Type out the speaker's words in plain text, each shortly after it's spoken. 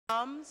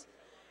thumbs.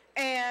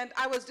 And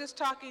I was just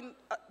talking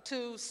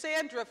to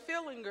Sandra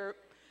Fierlinger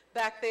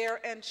back there,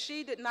 and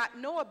she did not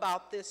know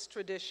about this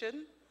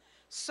tradition.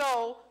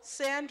 So,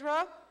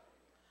 Sandra,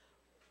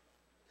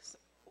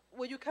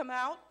 will you come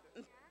out?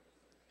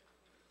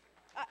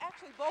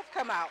 Actually, both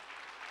come out.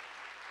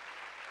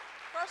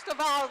 First of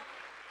all,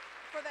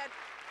 for that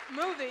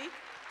movie,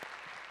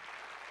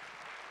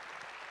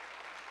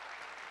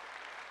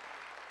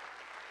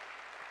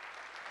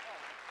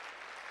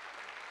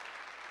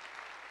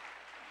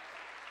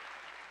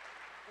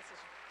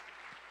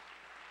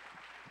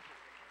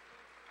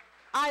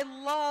 I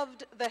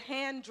loved the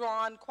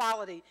hand-drawn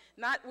quality.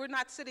 We're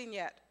not sitting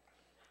yet.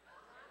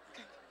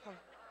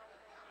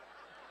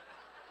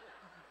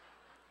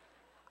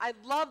 I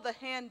love the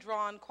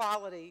hand-drawn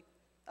quality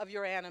of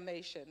your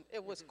animation.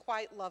 It was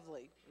quite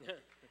lovely. Thank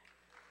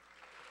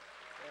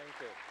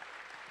you.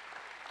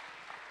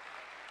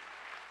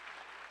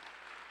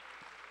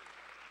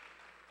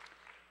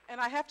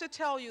 And I have to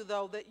tell you,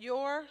 though, that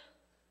your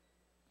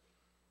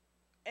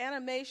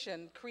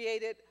animation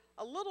created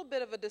a little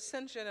bit of a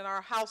dissension in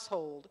our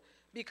household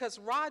because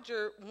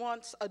Roger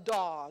wants a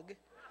dog.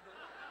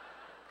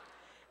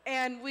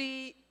 And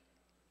we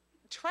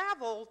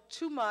travel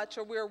too much,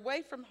 or we're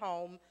away from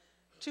home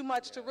too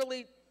much to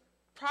really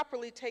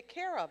properly take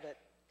care of it.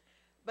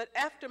 But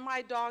after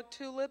My Dog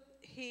Tulip,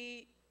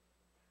 he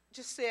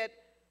just said,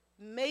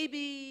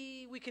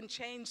 maybe we can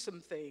change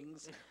some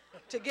things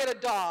to get a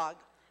dog.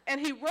 And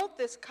he wrote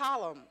this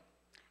column,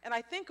 and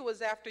I think it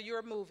was after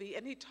your movie,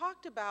 and he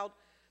talked about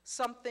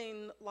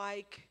something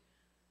like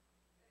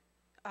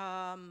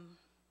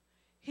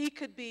he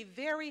could be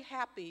very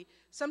happy.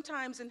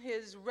 Sometimes in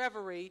his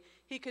reverie,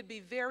 he could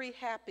be very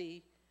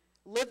happy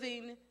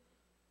living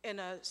in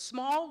a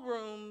small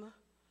room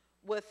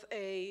with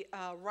a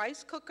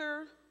rice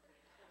cooker,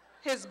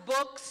 his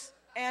books,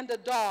 and a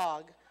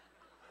dog.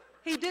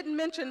 He didn't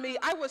mention me.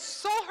 I was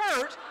so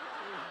hurt.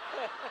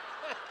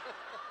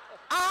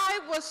 I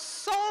was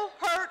so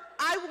hurt,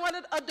 I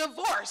wanted a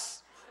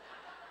divorce.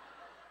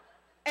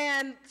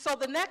 And so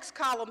the next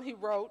column he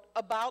wrote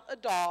about a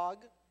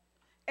dog,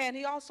 and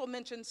he also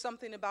mentioned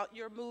something about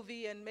your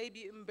movie and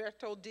maybe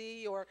Umberto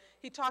D, or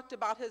he talked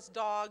about his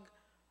dog,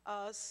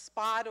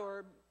 Spot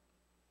or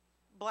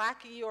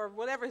Blackie or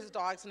whatever his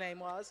dog's name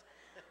was.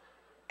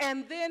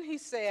 And then he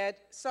said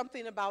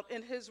something about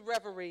in his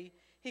reverie,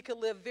 he could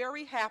live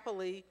very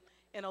happily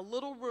in a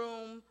little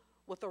room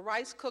with a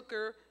rice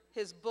cooker,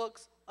 his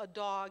books, a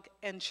dog,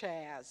 and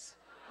Chaz.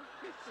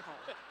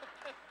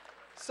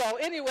 So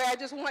anyway, I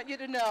just want you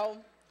to know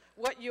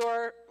what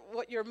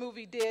your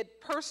movie did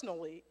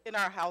personally in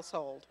our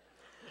household.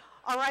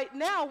 All right,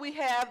 now we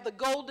have the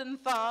golden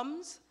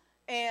thumbs,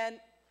 and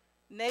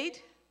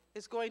Nate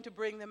is going to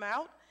bring them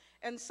out.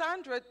 And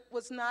Sandra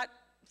was not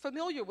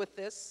familiar with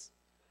this.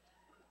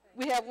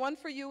 We have one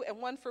for you and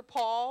one for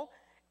Paul,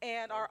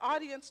 and our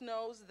audience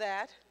knows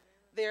that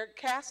they're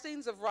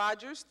castings of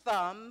Roger's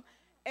thumb,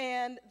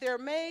 and they're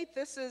made,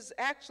 this is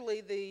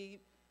actually the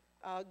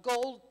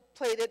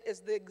gold-plated, is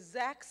the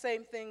exact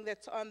same thing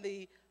that's on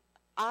the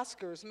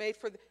Oscars,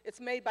 it's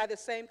made by the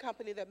same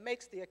company that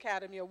makes the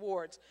Academy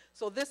Awards.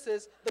 So this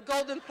is the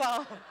golden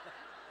thumb.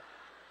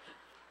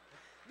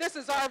 This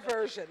is our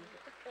version.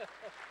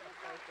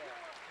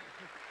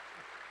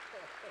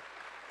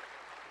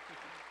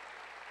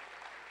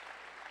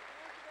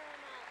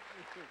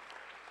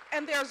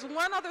 And there's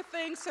one other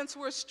thing, since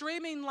we're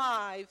streaming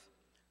live,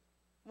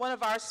 one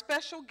of our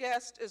special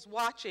guests is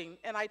watching,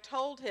 and I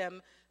told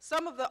him,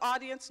 some of the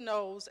audience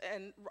knows,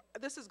 and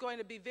this is going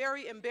to be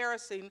very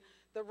embarrassing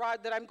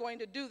that I'm going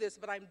to do this,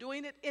 but I'm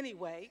doing it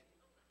anyway.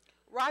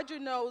 Roger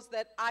knows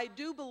that I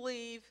do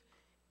believe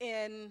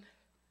in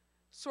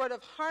sort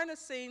of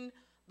harnessing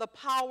the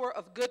power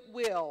of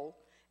goodwill,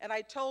 and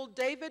I told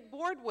David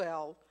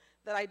Bordwell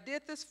that I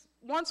did this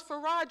once for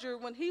Roger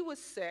when he was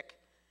sick,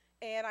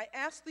 and I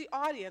asked the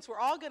audience, we're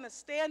all going to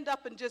stand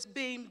up and just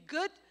beam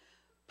good,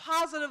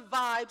 positive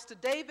vibes to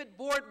David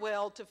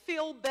Bordwell to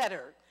feel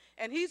better.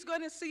 And he's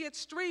going to see it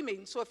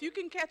streaming. So if you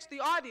can catch the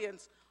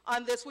audience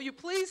on this, will you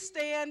please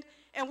stand?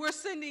 And we're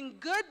sending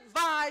good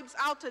vibes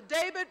out to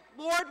David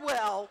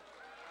Bordwell.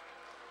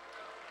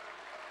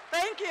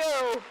 Thank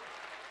you.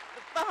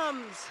 The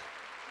thumbs.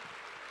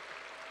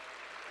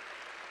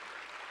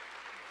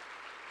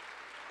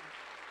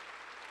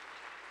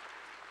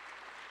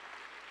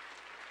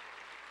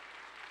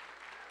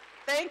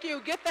 Thank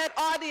you. Get that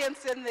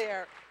audience in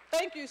there.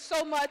 Thank you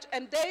so much.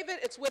 And David,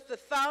 it's with the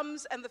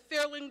thumbs and the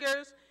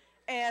Fierlingers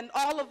and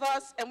all of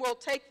us, and we'll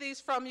take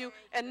these from you,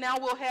 and now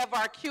we'll have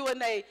our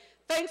Q&A.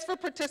 Thanks for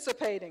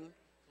participating.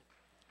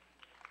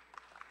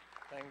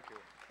 Thank you.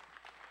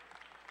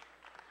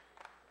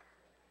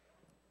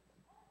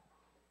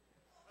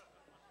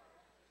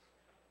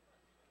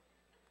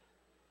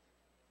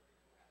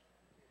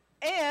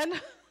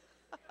 And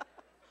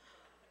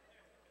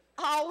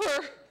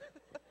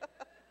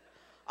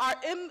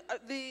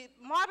the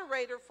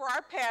moderator for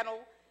our panel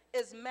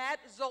is Matt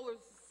Zoller,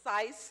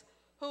 Seitz,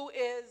 who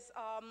is,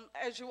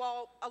 as a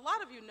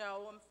lot of you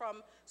know, I'm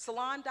from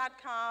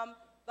Salon.com,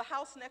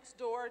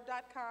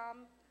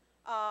 thehousenextdoor.com,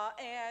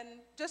 and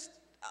just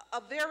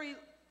a very,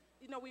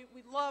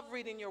 we love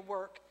reading your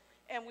work,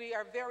 and we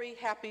are very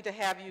happy to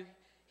have you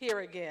here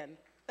again.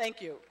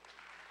 Thank you.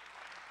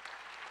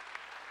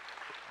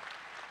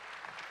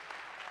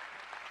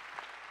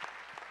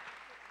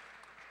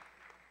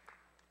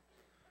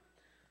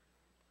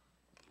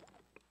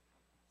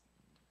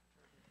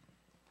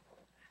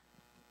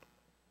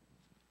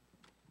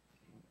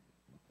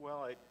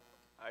 Well,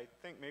 I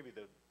think maybe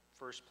the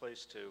first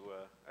place to,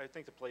 I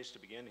think the place to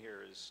begin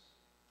here is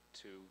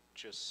to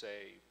just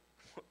say,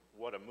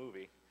 what a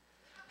movie.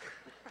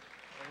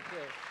 Thank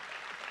you.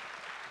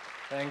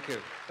 Thank you.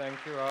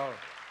 Thank you all.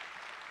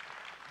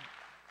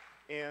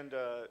 And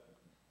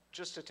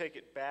just to take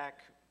it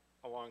back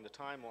along the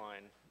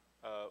timeline,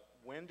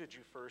 when did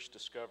you first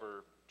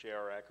discover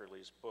J.R.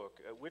 Ackerley's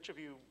book? Which of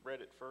you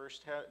read it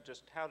first?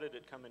 How did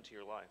it come into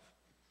your life?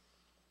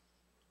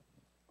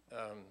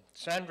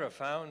 Sandra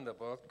found the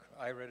book.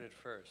 I read it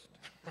first.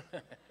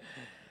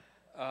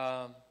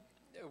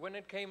 When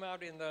it came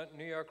out in the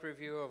New York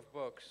Review of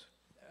Books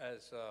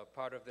as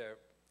part of their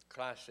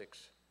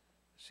classics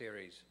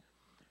series,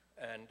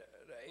 and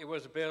it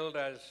was billed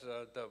as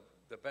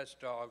the best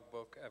dog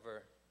book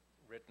ever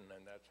written,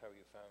 and that's how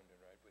you found it,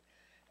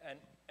 right?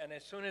 And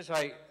as soon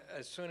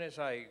as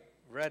I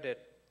read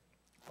it,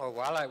 or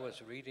while I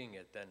was reading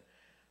it, then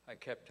I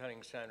kept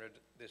telling Sandra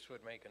this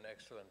would make an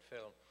excellent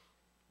film.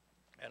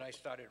 And I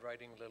started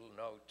writing little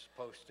notes,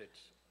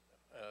 post-its,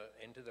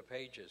 into the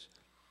pages.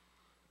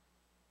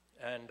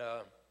 And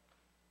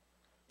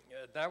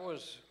that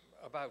was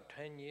about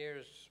 10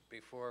 years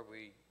before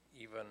we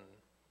even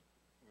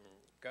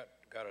got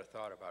a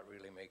thought about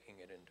really making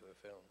it into a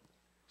film.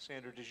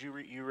 Sandra, did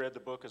you read the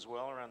book as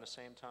well around the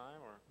same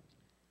time, or?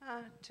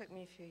 It took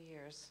me a few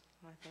years,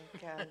 I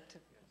think, to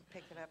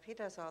pick it up. He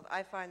does all.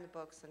 I find the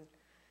books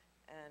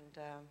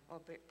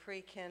well,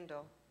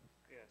 pre-Kindle.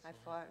 Yes. I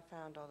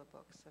found all the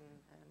books, and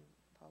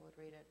Paul would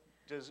read it.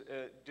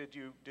 Did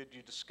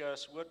you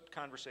discuss, what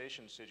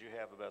conversations did you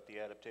have about the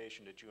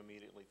adaptation? Did you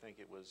immediately think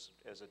it was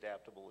as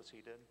adaptable as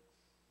he did?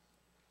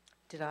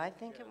 Did I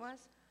think it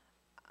was?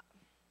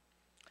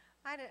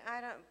 I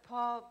don't.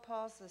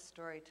 Paul's the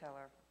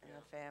storyteller in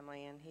the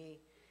family, and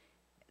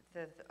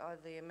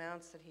the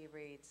amounts that he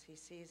reads, he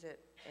sees it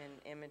in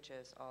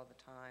images all the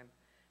time,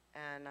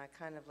 and I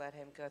kind of let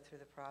him go through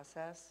the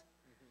process,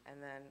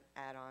 and then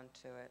add on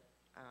to it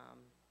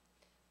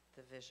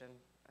the vision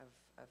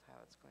of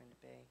how it's going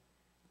to be.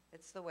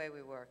 It's the way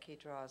we work. He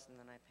draws and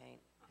then I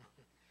paint.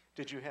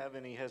 Did you have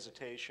any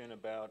hesitation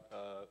about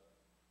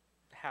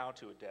how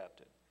to adapt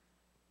it?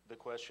 The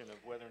question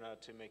of whether or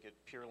not to make it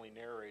purely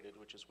narrated,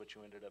 which is what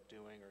you ended up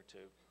doing, or to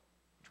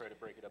try to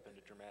break it up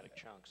into dramatic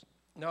chunks?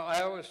 No,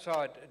 I always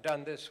saw it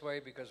done this way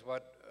because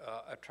what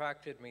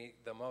attracted me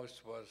the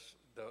most was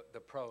the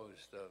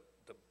prose,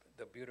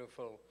 the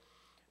beautiful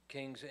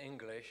King's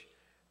English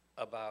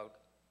about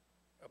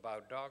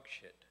dog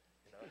shit,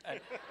 and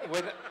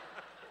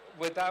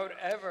without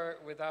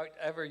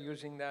ever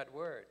using that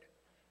word.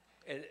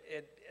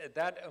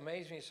 That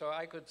amazed me. So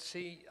I could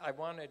see. I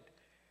wanted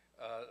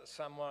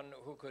someone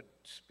who could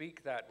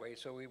speak that way,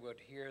 so we would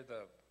hear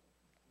the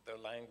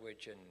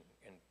language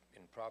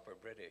in proper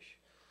British,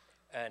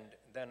 and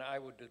then I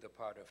would do the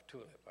part of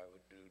Tulip. I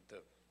would do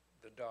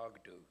the dog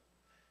do,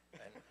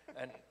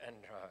 and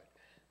draw it.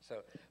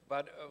 So,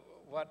 but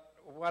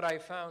what I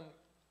found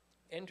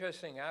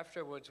interesting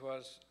afterwards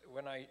was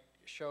when I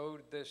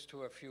showed this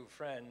to a few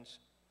friends.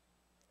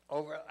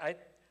 I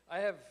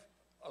have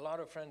a lot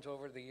of friends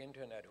over the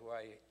internet who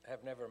I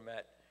have never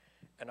met,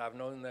 and I've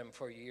known them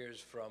for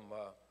years from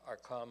our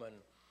common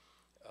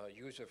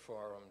user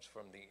forums,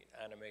 from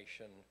the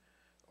animation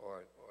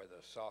or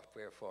the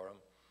software forum.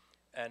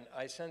 And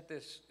I sent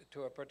this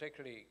to a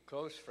particularly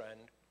close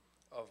friend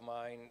of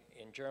mine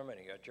in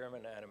Germany, a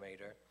German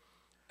animator,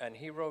 and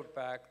he wrote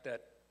back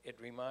that it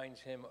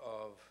reminds him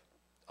of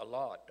a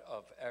lot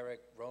of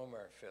Eric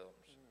Rohmer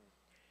films.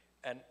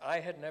 And I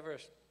had never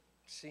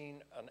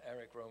seen an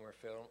Eric Rohmer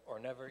film or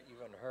never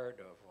even heard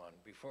of one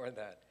before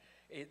that.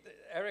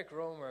 Eric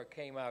Rohmer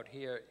came out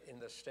here in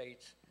the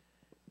States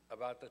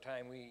about the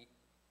time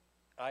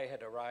I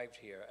had arrived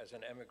here as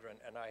an immigrant,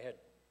 and I had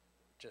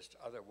just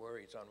other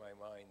worries on my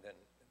mind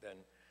than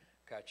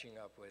catching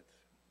up with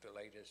the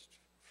latest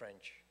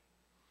French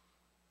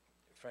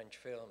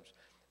films.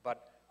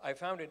 But I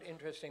found it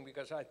interesting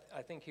because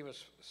I think he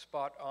was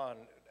spot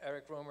on.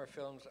 Eric Rohmer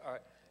films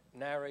are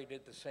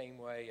narrated the same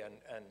way,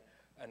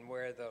 and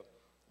where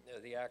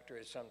the actor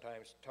is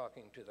sometimes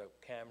talking to the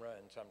camera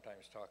and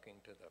sometimes talking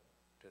to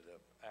the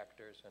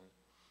actors, and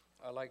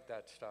I like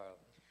that style.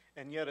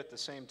 And yet at the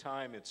same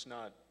time, it's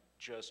not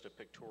just a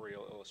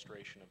pictorial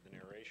illustration of the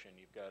narration.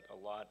 You've got a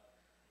lot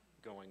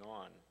going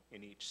on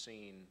in each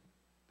scene.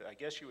 I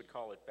guess you would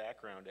call it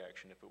background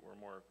action if it were a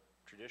more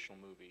traditional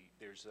movie.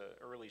 There's an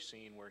early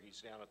scene where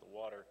he's down at the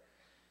water,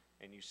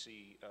 and you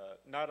see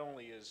not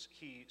only is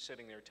he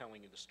sitting there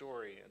telling you the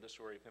story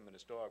of him and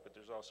his dog, but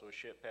there's also a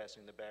ship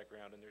passing in the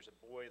background, and there's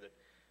a boy that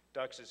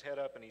ducks his head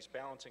up and he's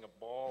balancing a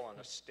ball on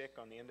a stick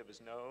on the end of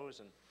his nose.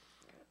 And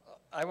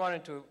I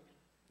wanted to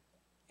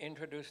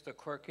introduce the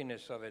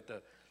quirkiness of it.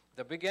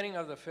 The beginning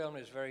of the film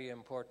is very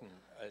important,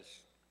 as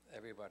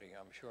everybody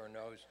I'm sure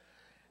knows.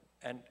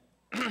 And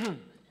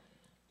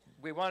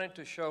we wanted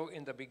to show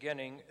in the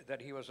beginning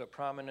that he was a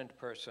prominent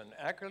person.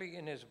 Ackley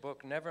in his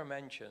book never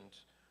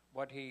mentions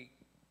what he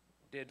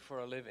did for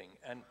a living.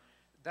 And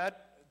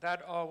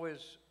that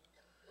always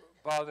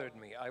bothered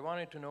me. I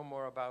wanted to know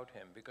more about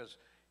him because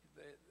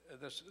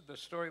the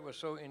story was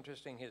so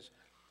interesting.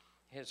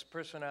 His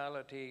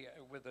personality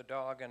with the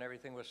dog and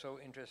everything was so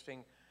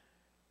interesting.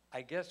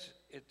 I guess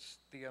it's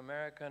the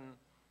American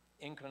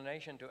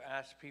inclination to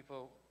ask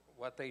people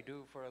what they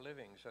do for a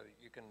living so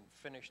you can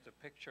finish the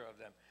picture of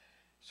them.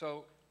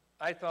 So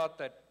I thought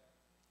that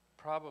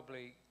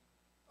probably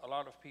a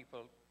lot of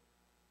people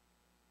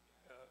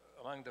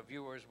among the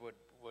viewers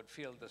would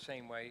feel the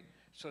same way,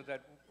 so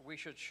that we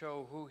should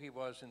show who he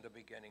was in the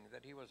beginning,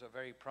 that he was a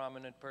very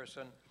prominent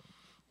person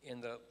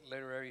in the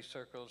literary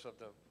circles of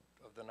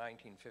the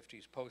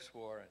 1950s,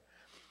 post-war,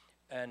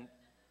 and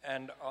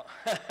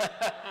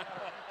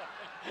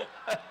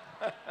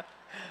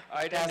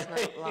I Does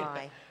not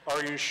lie.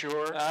 are you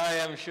sure? I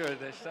am sure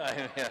this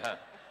time, yeah.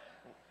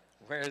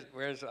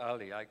 Where's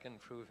Ali? I can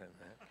prove him.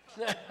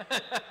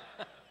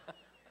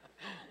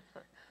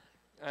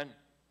 And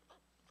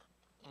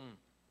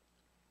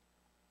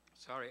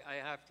sorry,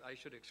 I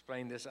should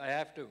explain this. I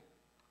have to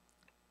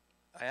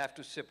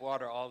sip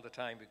water all the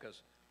time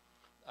because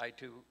I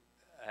too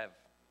have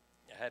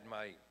had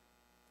my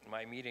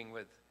meeting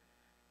with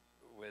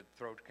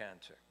throat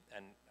cancer,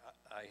 and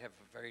I have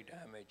a very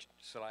damaged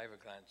saliva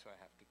gland, so I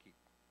have to keep.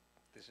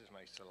 This is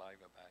my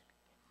saliva bag.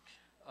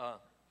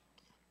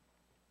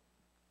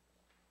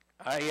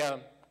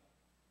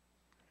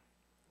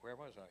 Where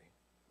was I?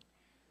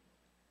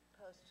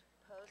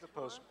 The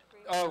post.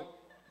 Oh,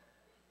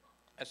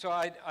 so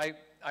I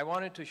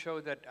wanted to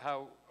show that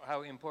how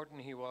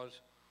important he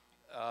was,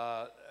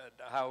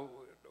 how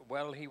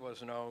well he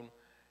was known,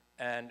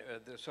 and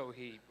so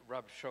he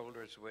rubbed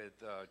shoulders with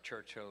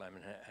Churchill and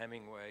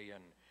Hemingway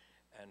and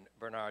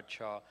Bernard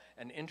Shaw.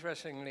 And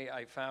interestingly,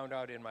 I found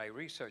out in my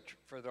research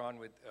further on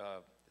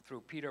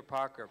through Peter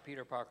Parker.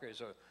 Peter Parker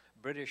is a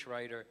British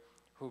writer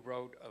who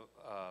wrote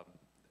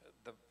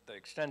the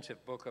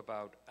extensive book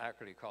about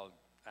Ackley called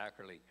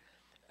Ackley.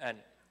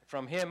 And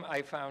from him,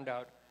 I found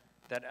out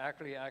that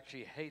Ackley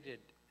actually hated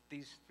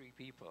these three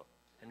people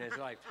in his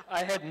life.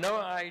 I had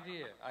no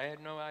idea.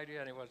 And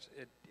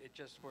it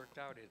just worked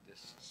out,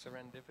 this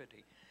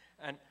serendipity.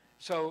 And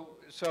so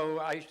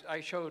I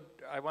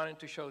wanted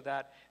to show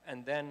that,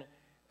 and then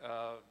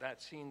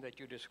that scene that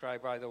you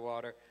described by the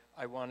water,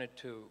 I wanted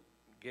to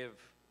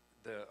give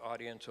the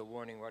audience a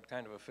warning what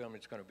kind of a film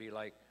it's going to be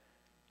like,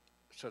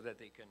 so that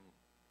they can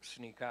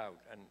sneak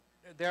out. And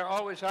there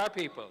always are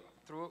people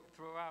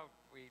throughout.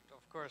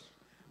 Of course,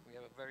 we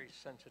have a very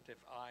sensitive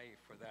eye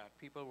for that.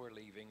 People were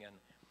leaving, and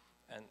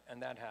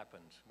that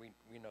happens. We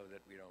know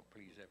that we don't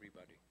please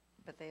everybody.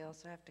 But they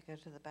also have to go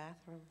to the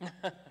bathroom.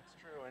 That's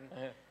true.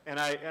 And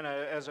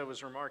as I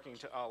was remarking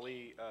to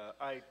Ali,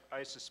 I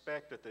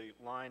suspect that the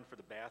line for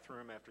the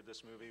bathroom after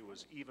this movie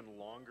was even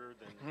longer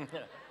than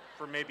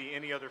for maybe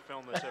any other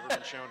film that's ever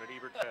been shown at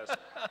Ebertfest.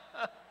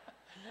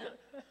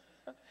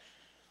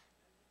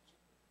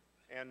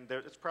 And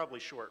it's probably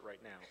short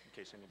right now, in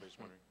case anybody's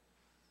wondering.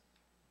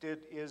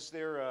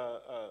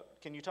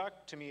 Can you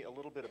talk to me a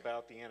little bit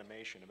about the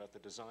animation, about the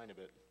design of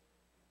it?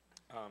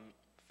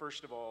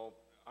 First of all,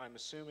 I'm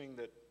assuming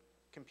that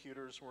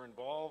computers were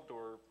involved,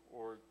 or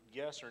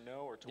yes or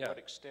no, or to what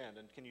extent?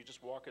 And can you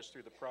just walk us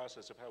through the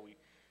process of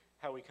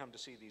how we come to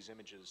see these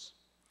images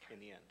in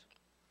the end?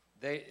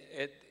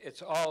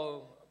 It's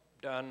all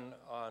done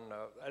on,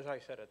 as I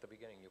said at the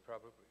beginning,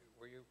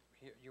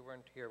 you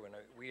weren't here when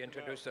we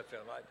introduced the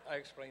film. I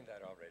explained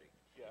that already.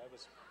 Yeah, I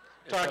was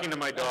talking to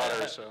my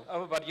daughter, so.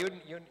 Oh, but you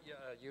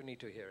need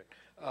to hear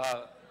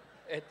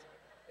it.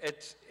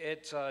 It's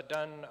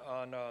done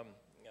on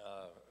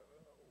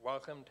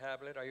Wacom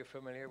tablet. Are you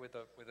familiar with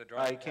the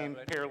drawing I came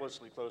tablet?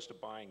 perilously close to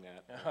buying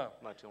that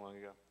not too long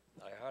ago.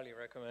 I highly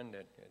recommend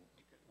it.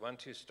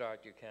 Once you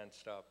start, you can't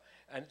stop.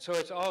 And so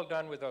it's all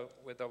done with a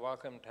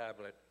Wacom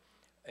tablet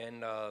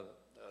in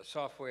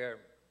software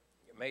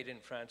made in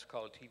France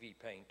called TV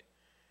Paint.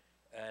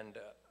 And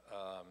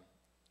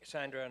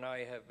Sandra and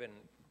I have been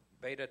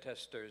beta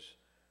testers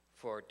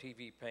for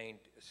TV Paint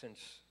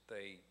since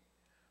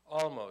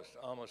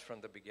almost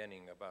from the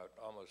beginning, about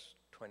almost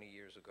 20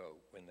 years ago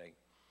when they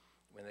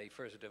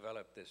first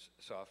developed this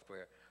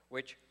software,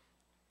 what's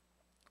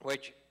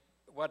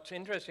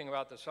interesting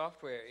about the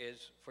software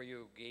is, for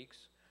you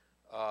geeks,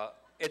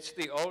 it's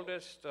the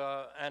oldest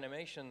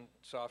animation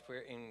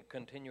software in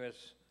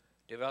continuous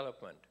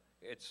development.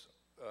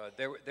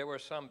 There were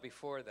some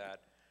before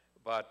that,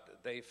 but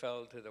they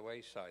fell to the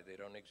wayside. They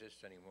don't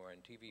exist anymore,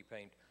 and TV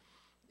Paint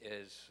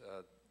is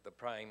the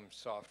prime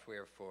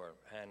software for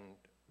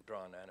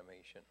hand-drawn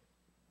animation.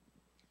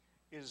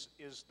 Is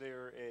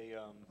there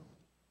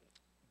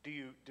do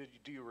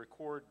you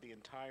record the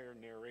entire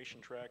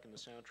narration track and the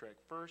soundtrack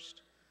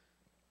first,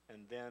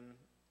 and then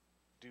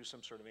do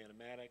some sort of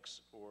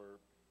animatics, or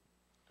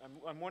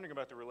I'm wondering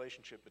about the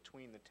relationship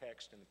between the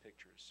text and the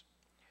pictures.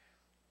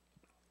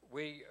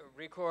 We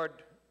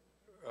record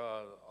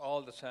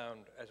all the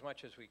sound as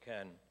much as we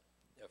can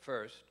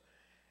first,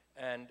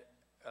 and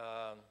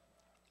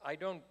I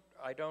don't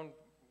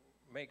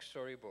make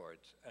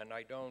storyboards, and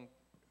I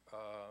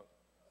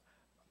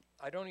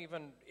don't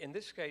even, in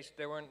this case,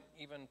 there weren't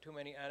even too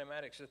many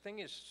animatics. The thing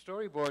is,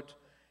 storyboards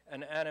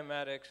and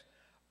animatics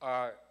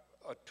are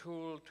a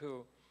tool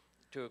to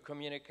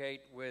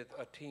communicate with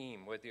a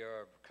team, with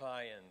your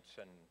clients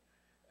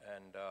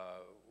and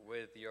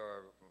with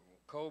your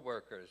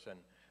co-workers.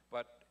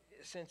 But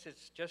since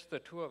it's just the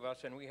two of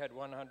us and we had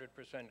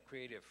 100%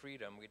 creative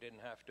freedom, we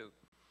didn't have to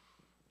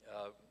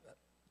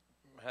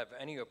have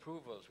any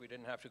approvals. We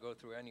didn't have to go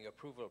through any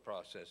approval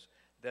process.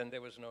 Then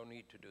there was no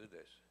need to do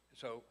this.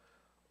 So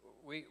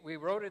we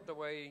wrote it the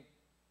way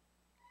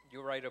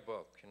you write a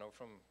book, you know,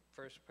 from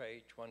first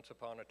page, once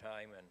upon a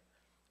time,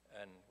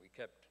 and we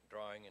kept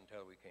drawing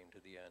until we came to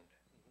the end.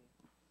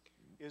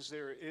 Mm-hmm.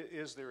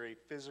 Is there a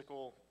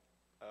physical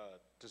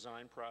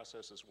design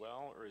process as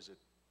well, or is it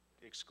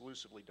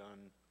exclusively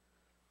done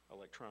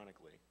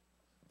electronically?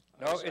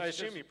 No, I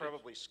assume you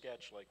probably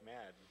sketch like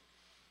mad.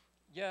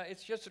 Yeah,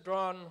 it's just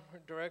drawn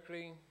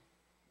directly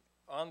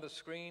on the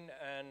screen,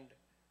 and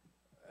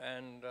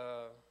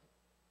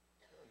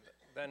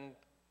then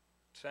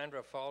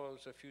Sandra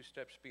follows a few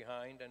steps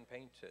behind and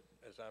paints it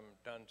as I'm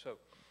done. So,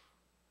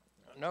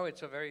 no,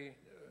 it's a very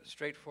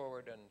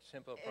straightforward and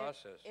simple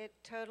process. It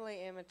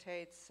totally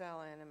imitates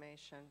cell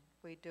animation.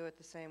 We do it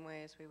the same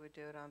way as we would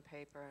do it on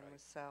paper and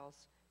with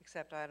cells,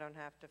 except I don't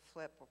have to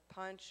flip or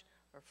punch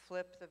or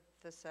flip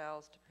the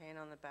cells to paint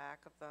on the back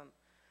of them.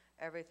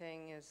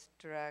 Everything is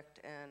direct,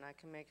 and I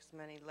can make as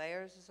many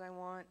layers as I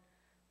want,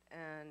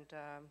 and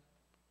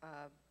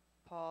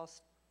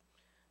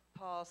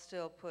Paul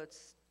still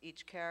puts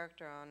each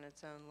character on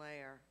its own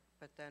layer,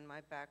 but then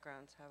my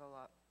backgrounds have a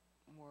lot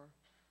more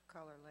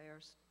color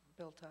layers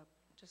built up,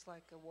 just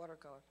like a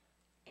watercolor.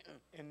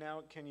 And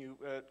now, can you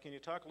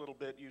talk a little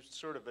bit? You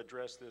sort of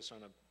addressed this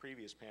on a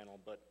previous panel,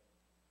 but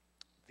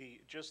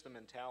just the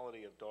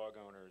mentality of dog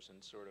owners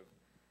and sort of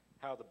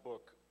how the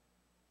book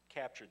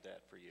captured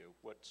that for you.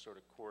 What sort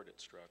of chord it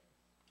struck?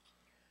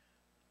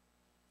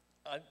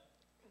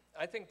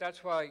 I think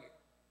that's why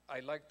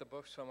I like the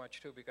book so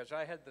much too, because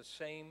I had the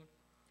same.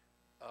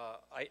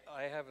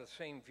 I have the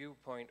same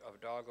viewpoint of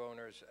dog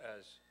owners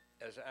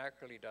as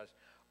Ackerley does,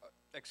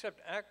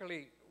 except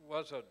Ackerley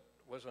was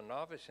a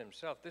novice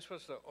himself. This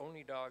was the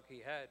only dog he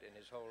had in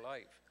his whole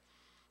life,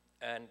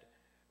 and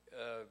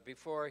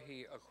before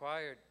he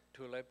acquired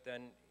Tulip,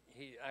 then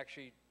he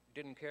actually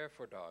didn't care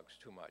for dogs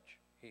too much.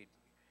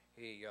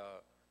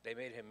 They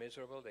made him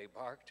miserable. They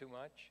barked too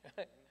much,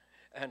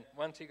 and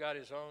once he got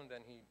his own,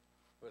 then he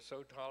was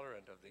so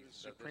tolerant of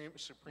these.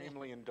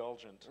 Supremely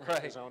indulgent right,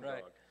 of his own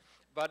right. dog.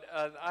 But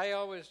I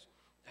always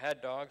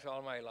had dogs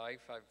all my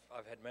life.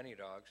 I've had many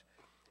dogs,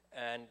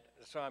 and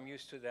so I'm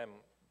used to them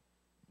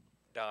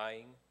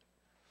dying,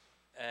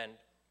 and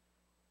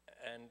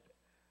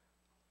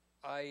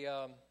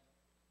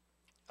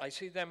I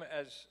see them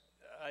as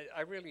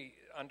I really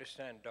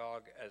understand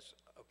dog as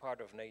a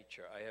part of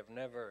nature. I have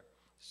never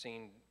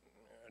seen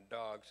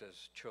dogs as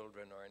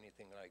children or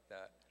anything like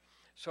that.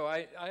 So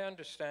I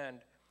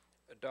understand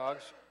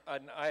dogs,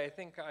 and I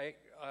think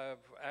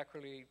I've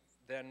actually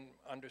then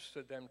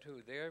understood them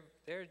too.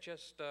 They're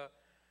just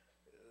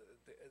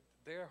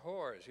they're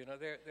whores, you know.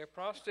 They're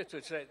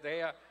prostitutes.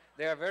 They are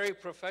very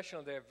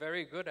professional. They're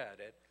very good at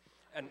it,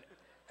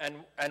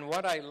 and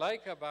what I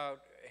like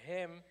about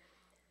him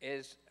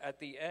is at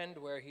the end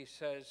where he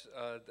says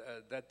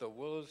that the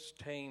wolves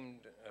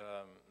tamed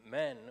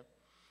men.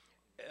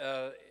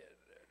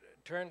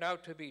 Turned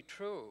out to be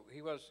true.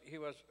 He was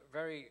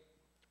very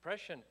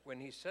prescient when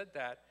he said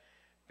that,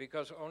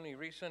 because only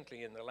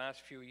recently, in the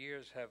last few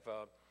years, have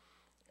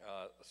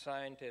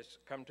scientists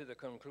come to the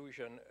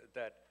conclusion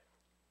that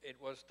it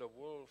was the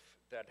wolf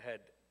that had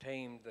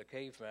tamed the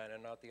caveman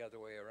and not the other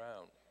way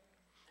around,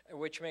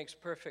 which makes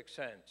perfect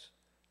sense,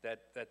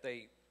 that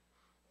they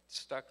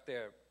stuck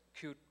their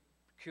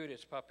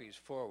cutest puppies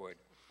forward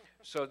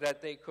so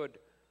that they could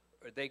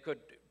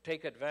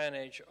take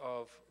advantage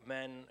of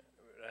men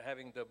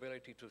having the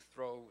ability to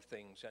throw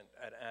things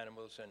at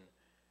animals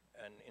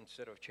and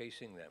instead of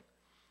chasing them.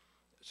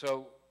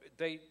 So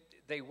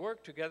they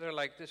worked together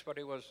like this, but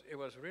it was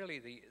really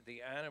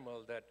the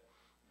animal that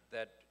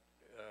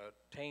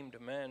tamed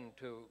men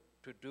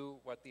to do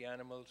what the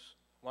animals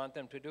want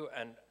them to do.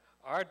 And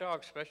our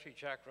dogs, especially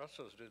Jack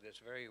Russells, do this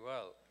very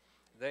well.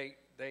 They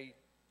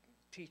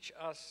teach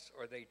us,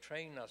 or they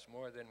train us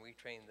more than we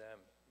train them.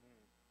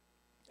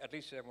 At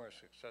least they're more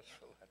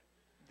successful at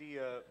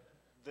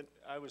it.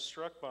 I was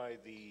struck by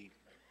the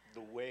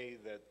way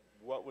that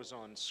what was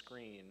on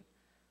screen,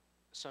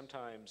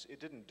 sometimes it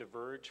didn't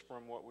diverge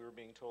from what we were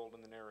being told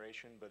in the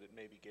narration, but it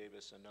maybe gave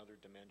us another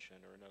dimension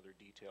or another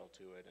detail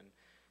to it. And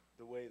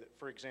the way that,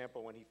 for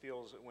example, when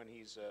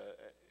he's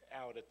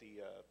out at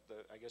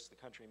I guess the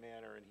country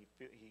manor, and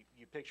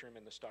you picture him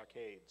in the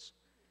stockades,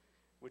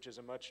 which is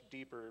a much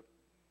deeper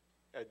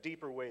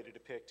way to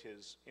depict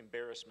his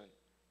embarrassment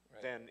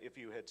than if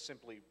you had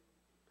simply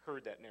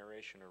heard that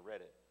narration or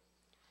read it.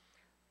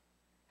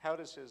 How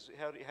do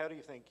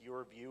you think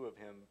your view of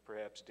him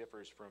perhaps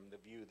differs from the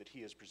view that he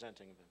is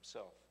presenting of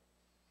himself?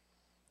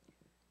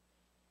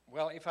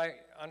 Well, if I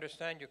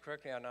understand you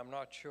correctly, and I'm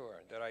not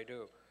sure that I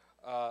do,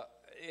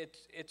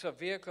 it's a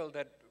vehicle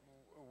that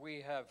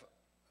we have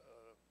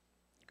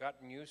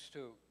gotten used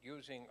to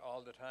using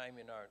all the time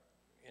in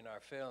our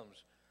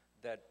films.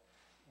 That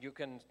you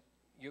can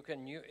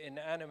in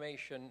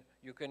animation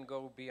you can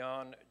go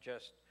beyond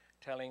just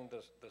telling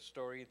the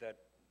story that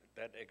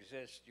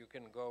exists. You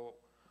can go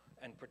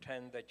and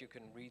pretend that you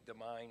can read the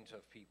minds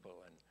of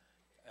people,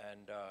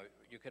 and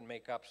you can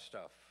make up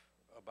stuff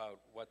about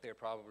what they're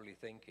probably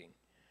thinking.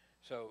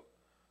 So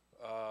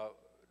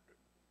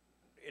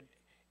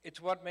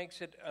it's what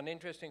makes it an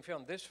interesting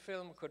film. This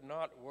film could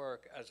not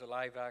work as a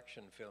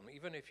live-action film,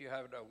 even if you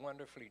had a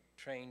wonderfully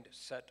trained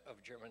set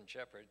of German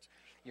Shepherds,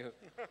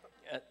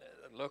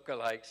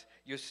 lookalikes.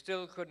 You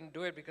still couldn't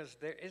do it because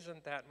there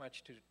isn't that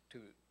much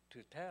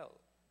to tell,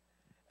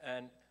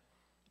 and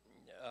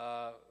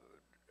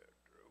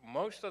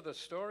most of the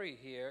story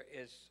here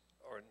is,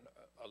 or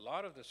a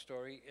lot of the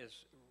story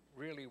is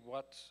really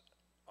what's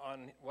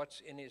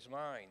in his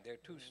mind. There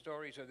are two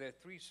stories, or there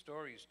are three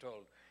stories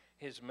told: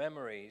 his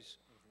memories,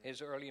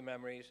 his early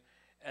memories,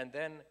 and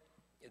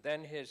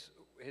then his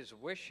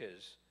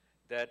wishes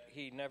that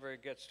he never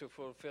gets to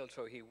fulfill.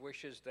 So he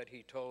wishes that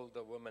he told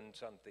the woman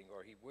something,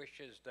 or he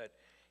wishes that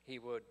he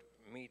would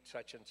meet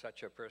such and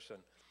such a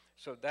person.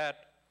 So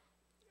that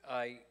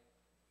I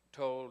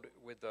told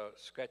with the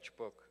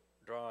sketchbook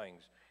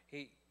drawings.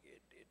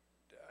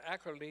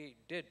 Ackerley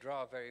did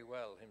draw very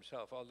well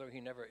himself, although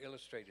he never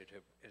illustrated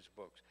his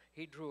books.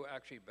 He drew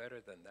actually better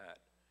than that.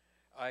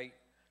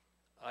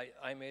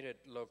 I made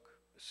it look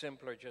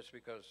simpler just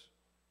because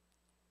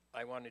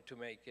I wanted to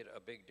make it a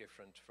big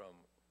difference from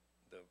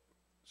the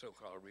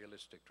so-called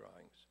realistic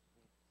drawings.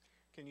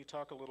 Can you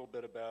talk a little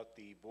bit about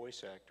the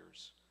voice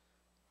actors,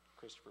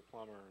 Christopher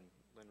Plummer and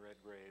Lynn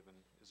Redgrave and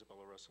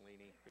Isabella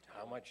Rossellini?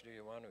 How much do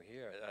you want to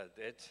hear?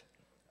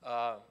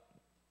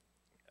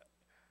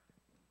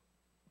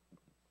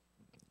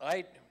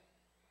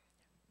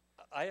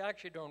 I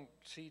actually don't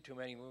see too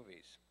many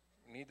movies.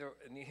 Neither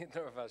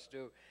of us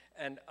do.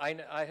 And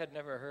I had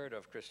never heard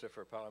of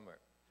Christopher Plummer.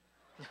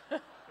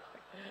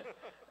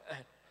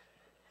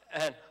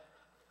 and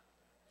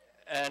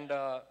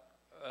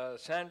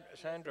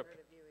Sandra.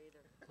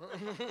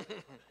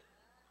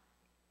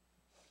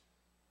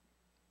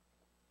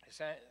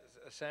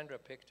 Sandra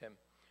picked him.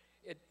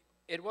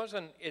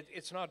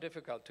 It's not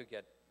difficult to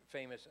get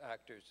famous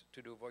actors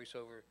to do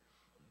voiceover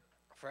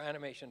for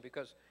animation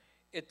because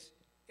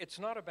it's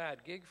not a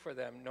bad gig for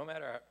them, no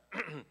matter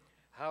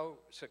how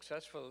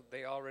successful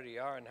they already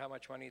are and how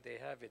much money they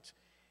have. It's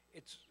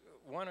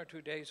 1 or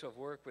 2 days of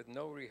work with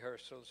no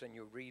rehearsals, and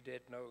you read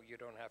it. No, you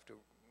don't have to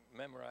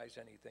memorize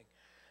anything.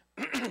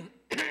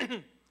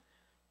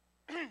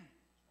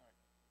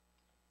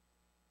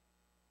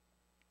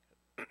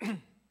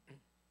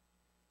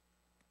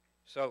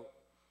 So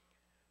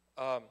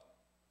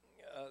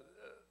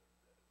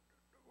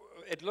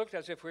it looked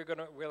as if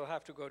we'll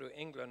have to go to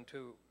England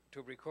to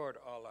record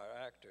all our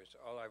actors,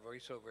 all our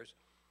voiceovers.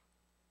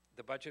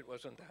 The budget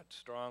wasn't that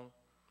strong.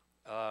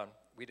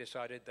 We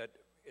decided that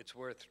it's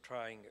worth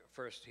trying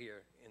first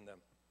here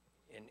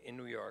in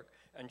New York,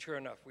 and sure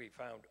enough, we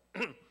found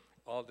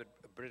all the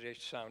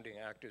British-sounding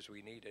actors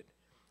we needed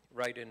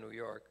right in New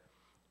York,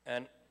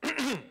 and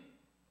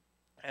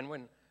and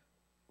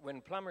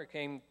when Plummer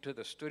came to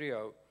the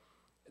studio,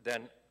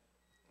 then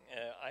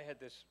I had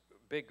this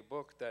big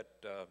book that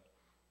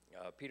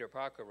Peter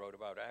Parker wrote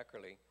about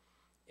Ackerley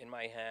in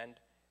my hand,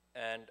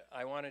 and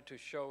I wanted to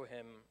show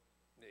him.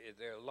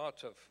 There are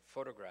lots of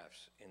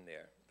photographs in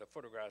there. The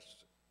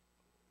photographs,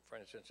 for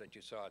instance, that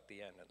you saw at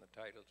the end and the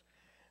titles.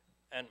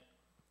 And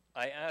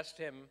I asked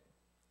him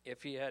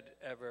if he had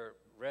ever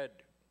read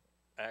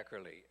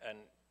Ackerley, and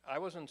I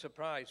wasn't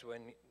surprised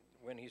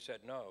when he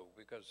said no,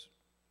 because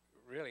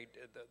really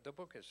the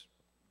book is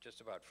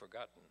just about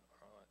forgotten.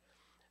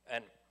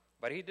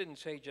 But he didn't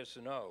say just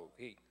no.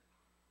 He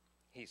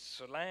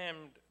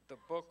slammed the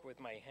book with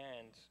my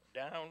hands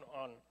down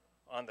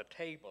on the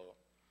table,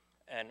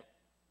 and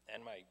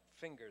my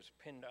fingers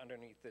pinned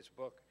underneath this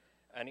book,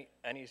 and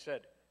he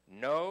said,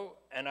 "No,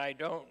 and I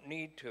don't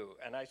need to."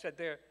 And I said,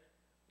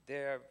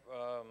 there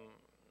are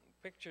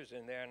pictures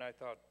in there, and I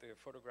thought there are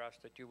photographs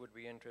that you would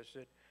be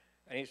interested.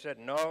 And he said,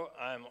 "No,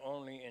 I'm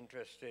only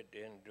interested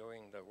in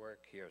doing the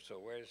work here, so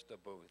where's the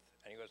booth?"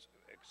 And he was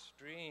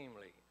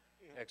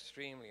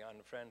extremely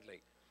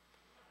unfriendly.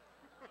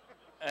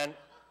 and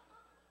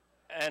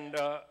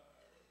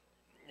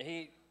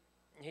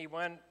he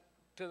went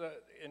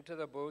into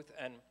the booth,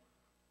 and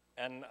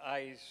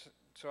I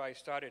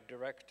started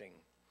directing,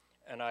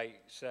 and I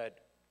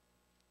said,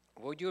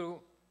 would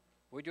you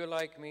would you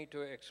like me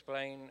to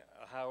explain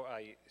how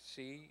I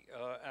see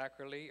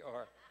accurately,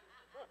 or?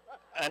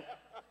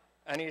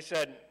 And he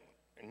said,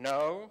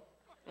 no.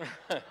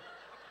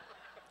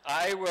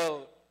 I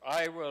will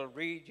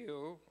read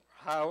you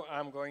how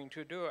I'm going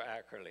to do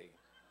accurately.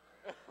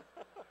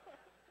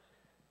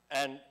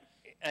 And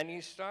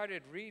he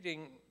started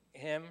reading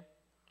him,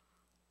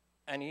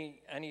 and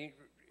he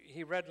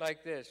read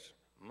like this: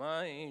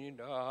 my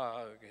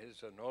dog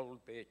is an old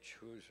bitch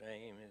whose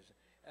name is,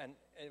 and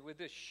with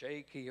this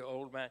shaky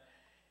old man.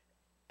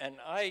 And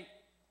I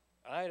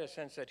had a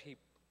sense that he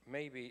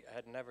maybe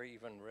had never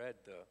even read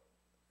the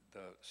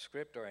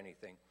script or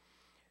anything.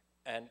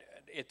 And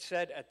it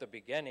said at the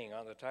beginning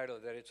on the title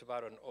that it's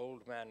about an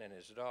old man and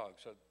his dog,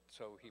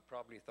 so he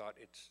probably thought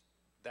it's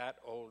that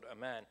old a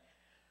man.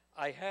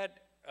 I had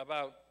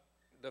about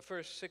the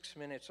first 6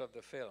 minutes of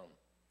the film,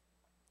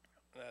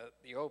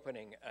 the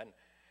opening,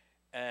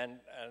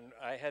 and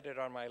I had it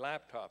on my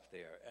laptop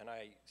there, and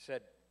I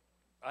said,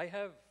 I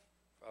have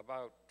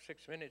about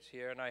 6 minutes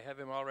here, and I have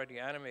him already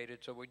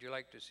animated, so would you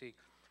like to see?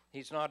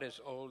 He's not as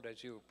old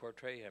as you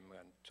portray him,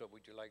 and so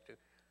would you like to?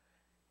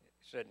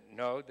 He said,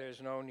 no,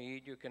 there's no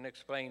need, you can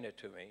explain it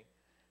to me.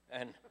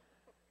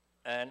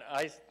 And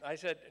I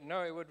said,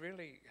 no, it would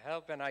really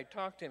help, and I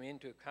talked him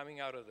into coming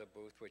out of the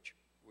booth, which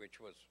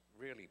was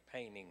really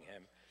paining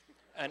him.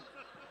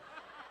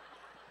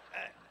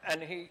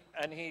 And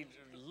he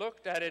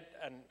looked at it,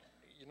 and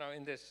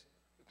in this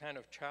kind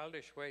of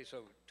childish way,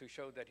 so to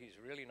show that he's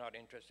really not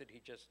interested,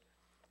 he just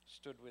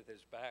stood with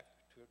his back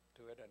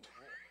to it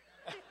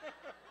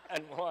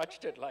and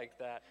watched it like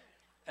that.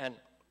 And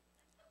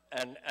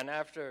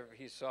after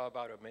he saw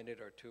about a minute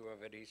or two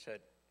of it, he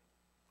said,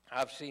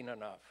 I've seen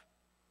enough.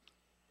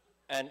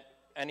 And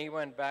he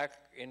went back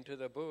into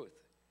the booth.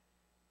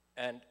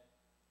 And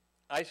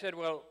I said,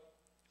 well,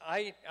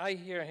 I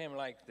hear him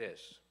like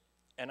this.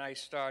 And I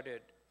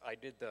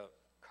did the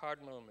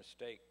cardinal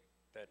mistake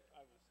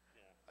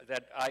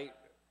that I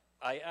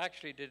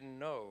actually didn't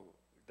know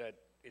that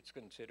it's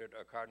considered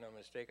a cardinal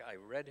mistake. I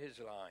read his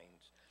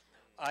lines.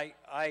 I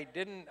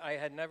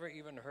had never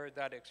even heard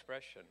that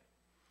expression.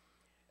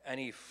 And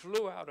he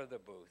flew out of the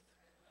booth,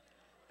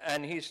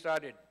 and he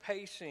started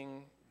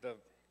pacing the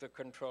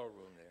control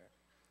room there.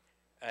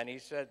 And he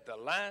said, the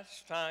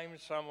last time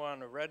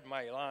someone read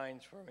my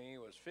lines for me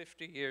was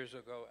 50 years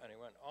ago, and he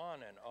went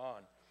on and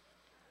on.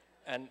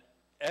 And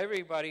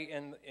everybody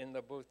in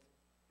the booth,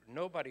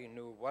 nobody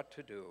knew what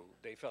to do.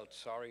 They felt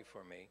sorry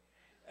for me.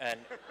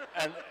 And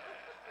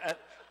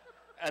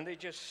they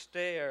just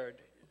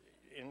stared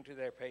into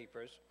their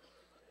papers.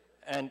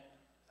 And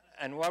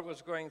what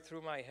was going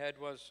through my head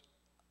was,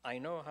 I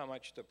know how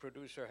much the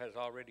producer has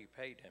already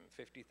paid him,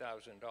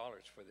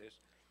 $50,000 for this.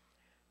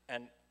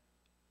 And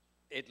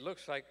it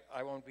looks like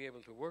I won't be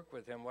able to work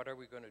with him. What are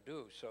we going to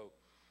do?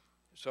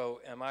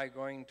 So am I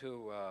going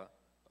to,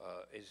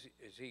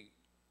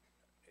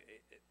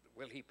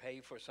 will he pay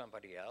for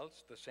somebody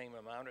else the same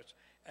amount?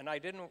 And I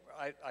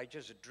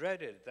just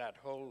dreaded that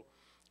whole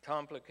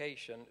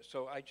complication.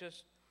 So I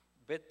just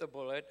bit the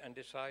bullet and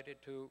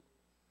decided to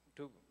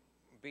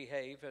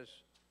behave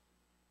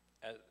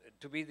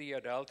to be the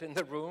adult in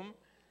the room,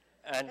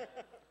 and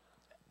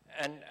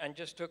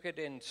just took it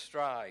in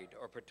stride,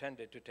 or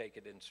pretended to take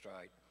it in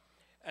stride.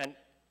 And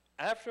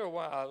after a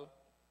while,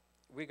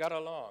 we got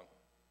along.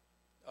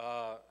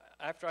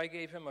 After I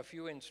gave him a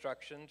few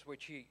instructions,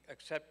 which he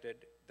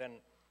accepted, then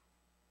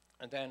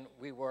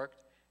we worked,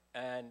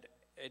 and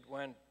it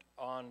went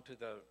on to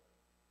the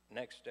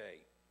next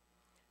day.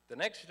 The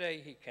next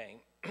day he came,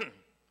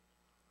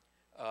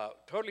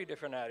 totally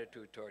different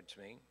attitude towards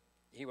me.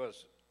 He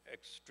was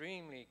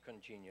extremely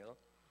congenial,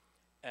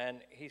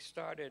 and he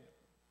started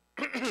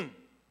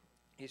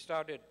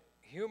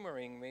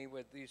humoring me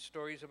with these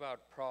stories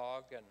about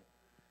Prague,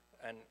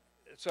 and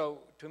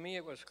so to me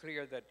it was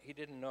clear that he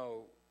didn't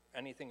know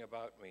anything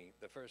about me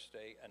the first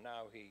day, and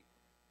now he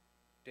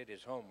did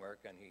his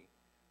homework, and he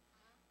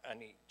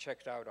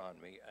checked out on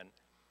me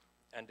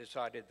and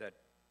decided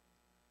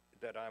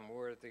that I'm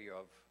worthy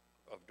of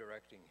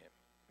directing him,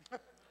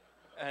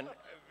 and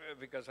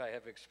because I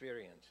have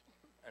experience.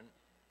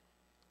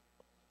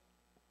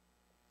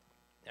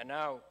 And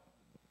now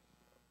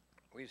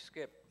we've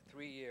skipped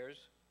 3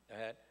 years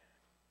ahead,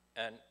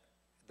 and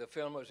the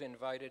film was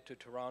invited to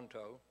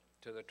Toronto,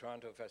 to the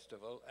Toronto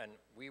Festival, and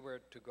we were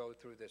to go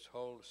through this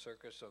whole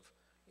circus of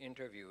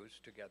interviews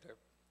together,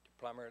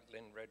 Plummer,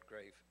 Lynn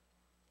Redgrave,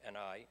 and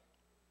I.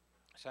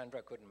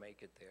 Sandra couldn't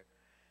make it there.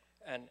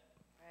 And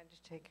I had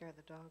to take care of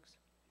the dogs.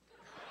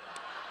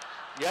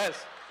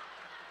 yes,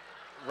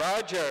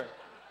 Roger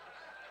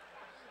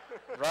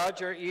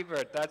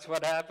Ebert, that's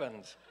what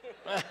happens.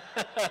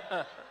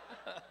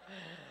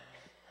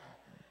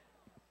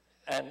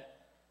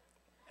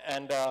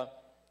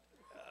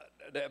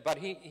 But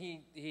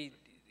he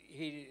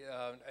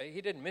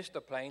didn't miss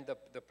the plane.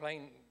 The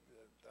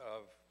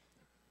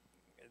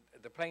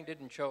plane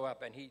didn't show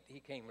up, and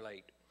he came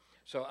late.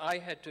 So I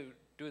had to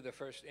do the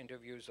first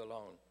interviews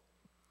alone.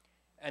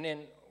 And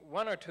in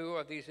one or two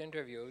of these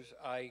interviews,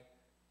 I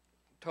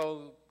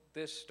told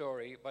this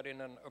story, but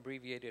in an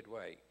abbreviated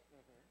way.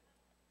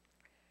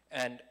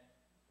 And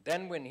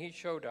then when he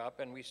showed up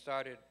and we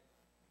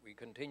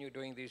continued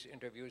doing these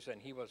interviews,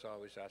 and he was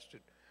always asked to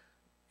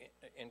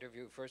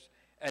interview first,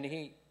 and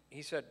he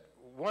said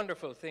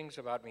wonderful things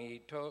about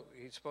me.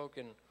 He spoke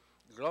in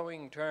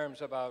glowing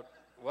terms about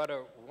what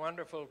a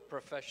wonderful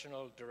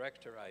professional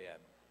director I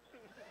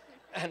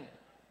am.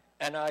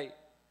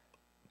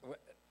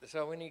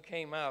 So when he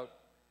came out,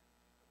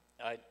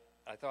 I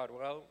thought,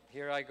 well,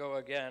 here I go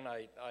again.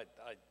 I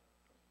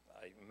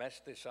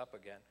messed this up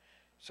again.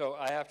 So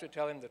I have to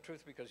tell him the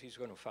truth because he's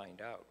going to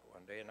find out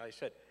one day. And I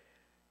said,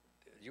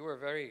 you were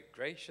very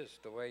gracious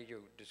the way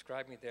you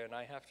described me there, and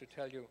I have to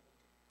tell you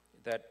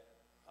that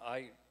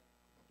I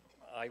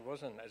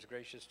wasn't as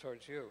gracious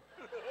towards you.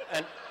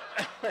 And,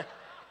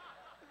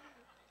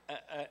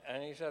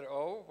 and he said,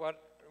 oh,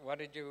 what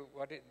did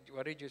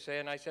you say?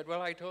 And I said,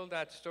 well, I told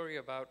that story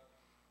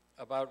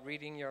about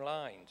reading your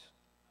lines.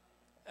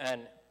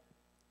 And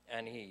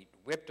he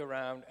whipped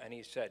around and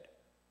he said,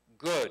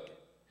 good,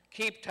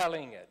 keep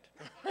telling it.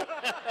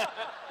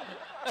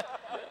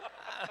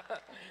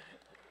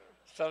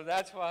 So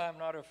that's why I'm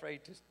not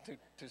afraid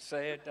to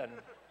say it, and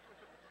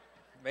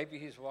maybe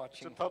he's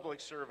watching. It's a public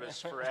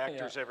service for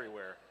actors Yeah.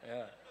 everywhere.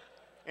 Yeah.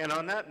 And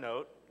on that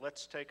note,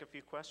 let's take a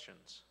few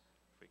questions,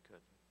 if we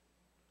could.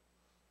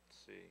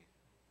 Let's see.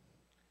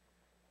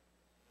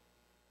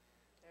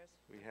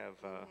 We have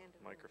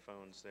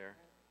microphones there.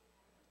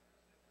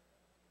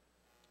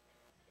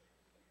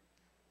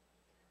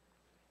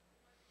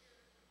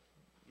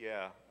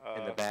 Yeah.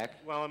 In the back?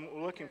 Well,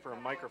 I'm looking for a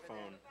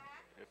microphone,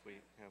 if we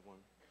have one.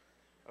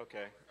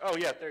 Okay. Oh,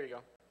 yeah, there you go.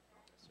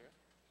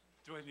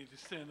 Do I need to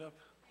stand up?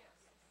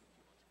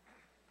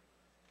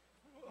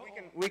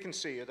 We can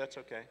see you, that's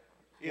okay.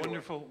 Either way.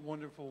 Wonderful,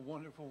 wonderful,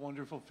 wonderful,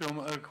 wonderful film.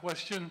 A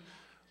question,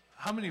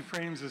 how many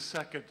frames a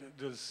second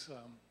does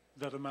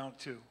that amount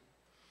to?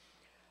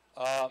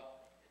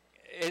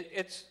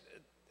 It's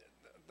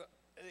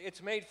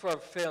made for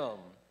film,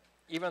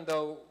 even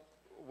though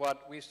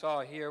what we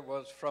saw here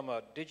was from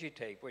a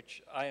digitape,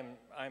 which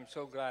I'm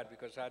so glad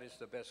because that is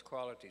the best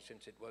quality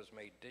since it was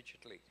made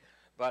digitally.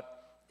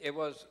 But it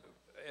was,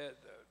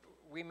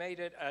 we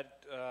made it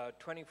at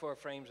 24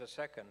 frames a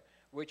second,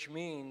 which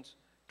means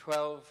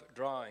 12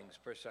 drawings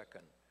per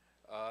second.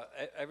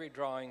 Every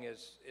drawing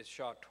is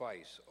shot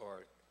twice,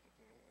 or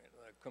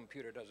the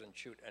computer doesn't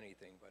shoot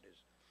anything, but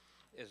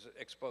is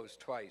exposed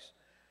twice.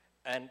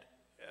 And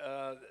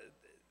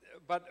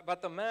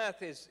but the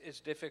math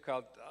is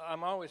difficult.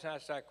 I'm always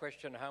asked that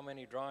question, how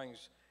many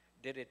drawings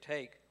did it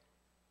take?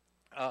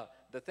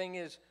 The thing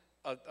is,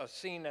 a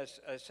scene, as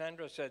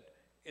Sandra said,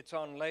 it's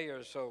on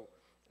layers, so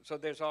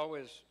there's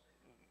always,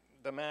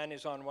 the man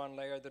is on one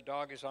layer, the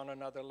dog is on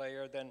another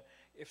layer, then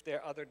if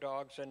there are other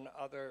dogs and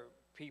other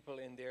people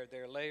in there,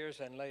 there are layers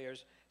and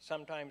layers.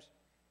 Sometimes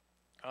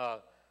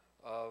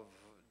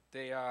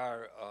they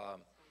are,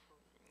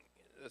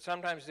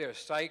 sometimes they're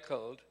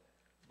cycled,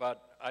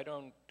 but I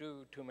don't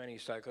do too many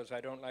cycles.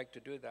 I don't like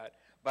to do that.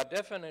 But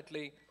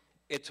definitely,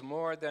 it's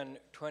more than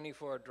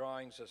 24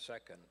 drawings a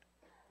second,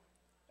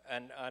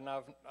 and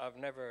I've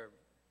never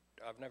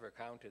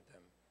counted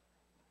them.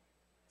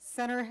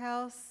 Center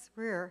House,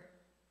 rear.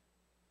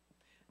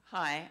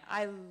 Hi,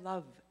 I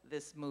love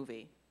this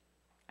movie.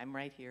 I'm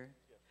right here.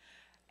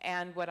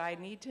 And what I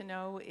need to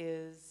know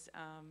is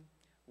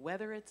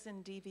whether it's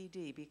in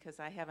DVD, because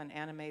I have an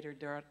animator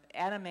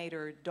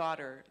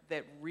daughter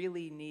that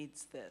really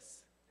needs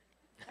this.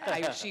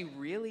 She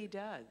really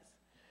does.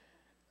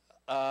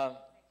 The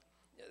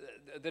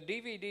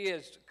DVD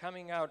is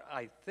coming out,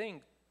 I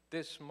think,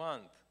 this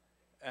month.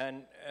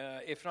 And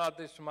if not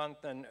this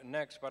month, then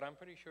next, but I'm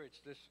pretty sure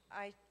it's this.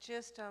 I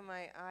just on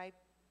my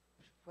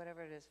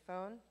whatever it is,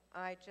 phone,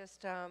 I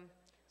just saw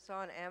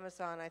on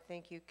Amazon, I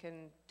think you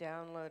can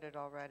download it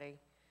already.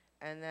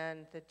 And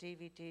then the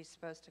DVD is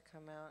supposed to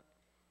come out.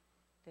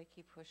 They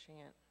keep pushing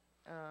it.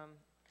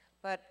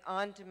 But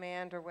on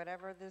demand or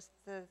whatever the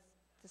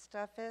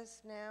stuff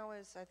is now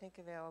is, I think,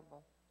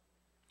 available.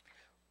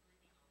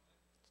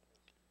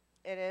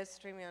 It is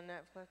streaming on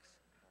Netflix?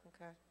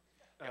 Okay.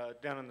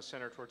 Down in the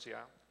center towards the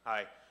aisle.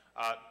 Hi.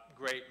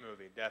 Great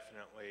movie,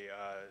 definitely.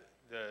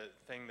 The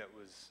thing that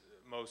was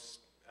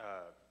most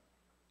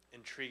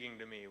intriguing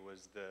to me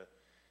was the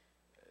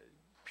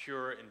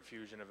pure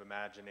infusion of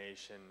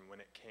imagination when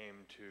it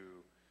came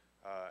to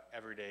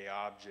everyday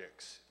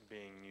objects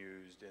being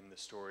used in the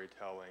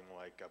storytelling,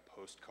 like a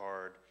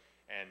postcard,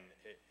 and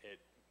it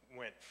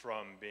went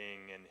from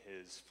being in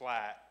his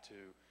flat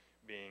to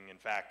being, in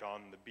fact,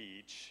 on the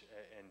beach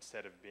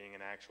instead of being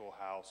an actual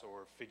house,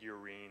 or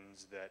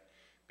figurines that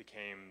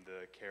became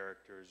the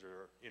characters,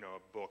 or a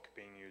book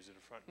being used at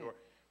a front door.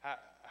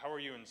 How are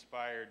you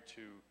inspired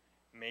to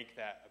make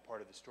that a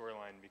part of the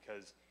storyline?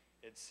 Because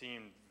it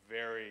seemed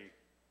very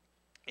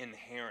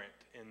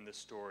inherent in the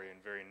story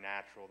and very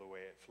natural the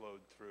way it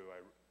flowed through.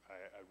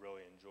 I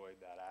really enjoyed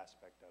that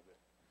aspect of it.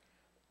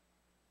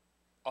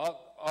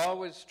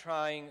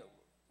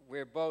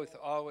 We're both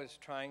always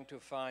trying to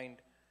find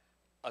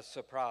a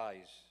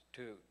surprise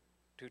to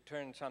to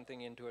turn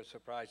something into a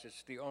surprise.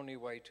 It's the only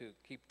way to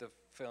keep the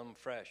film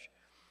fresh.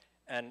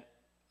 And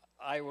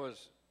I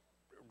was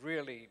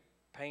really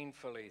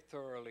painfully,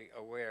 thoroughly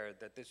aware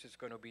that this is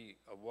going to be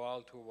a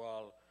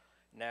wall-to-wall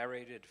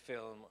narrated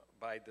film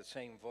by the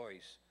same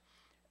voice.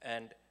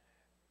 And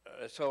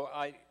so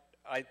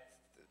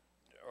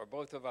or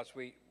both of us,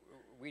 we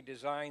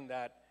designed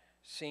that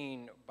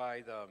scene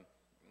by the,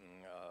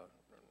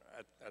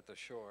 at the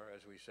shore,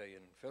 as we say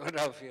in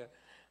Philadelphia.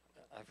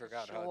 I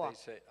forgot how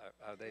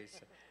they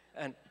say.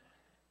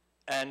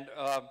 And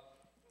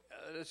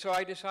so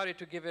I decided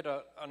to give it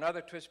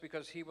another twist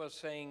because he was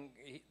saying,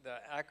 the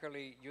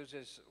Ackerley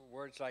uses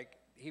words like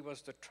he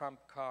was the trump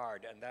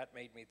card, and that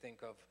made me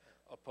think of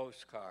a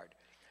postcard.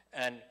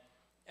 And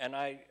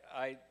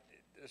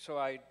so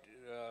I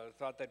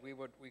thought that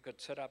we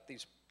could set up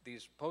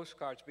these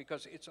postcards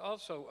because it's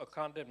also a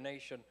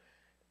condemnation.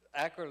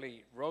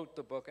 Ackerley wrote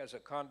the book as a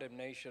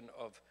condemnation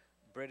of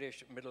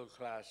British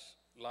middle-class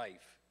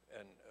life,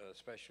 and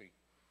especially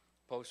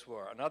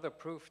post-war. Another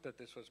proof that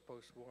this was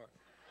post-war.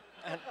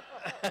 And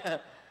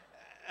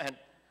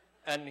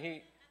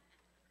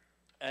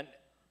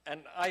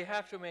I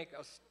have to make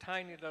a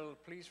tiny little,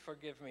 please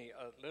forgive me,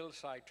 a little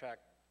sidetrack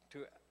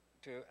to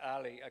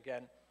Ali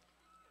again.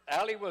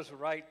 Ali was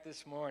right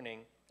this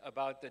morning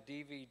about the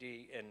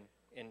DVD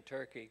in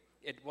Turkey.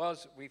 It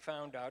was, we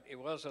found out, it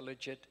was a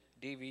legit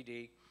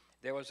DVD.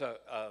 There was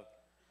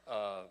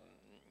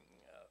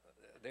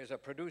there's a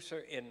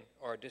producer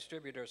or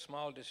distributor,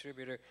 small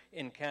distributor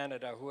in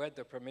Canada who had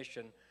the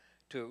permission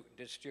to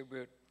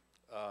distribute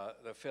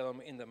the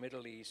film in the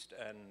Middle East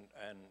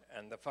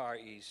and the Far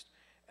East,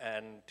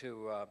 and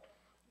to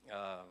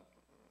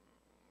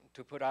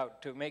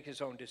make his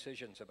own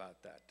decisions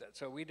about that.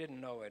 So we didn't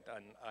know it,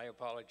 and I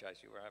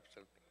apologize. You were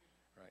absolutely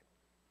right.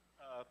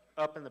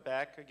 Up in the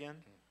back again.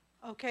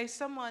 Okay,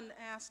 someone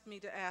asked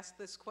me to ask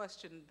this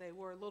question. They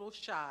were a little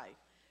shy.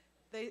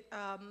 They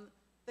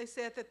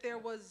said that there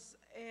was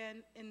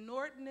an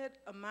inordinate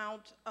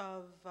amount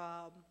of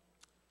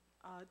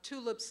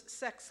Tulip's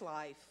sex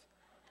life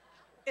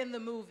in the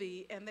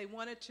movie, and they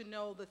wanted to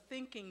know the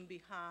thinking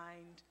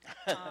behind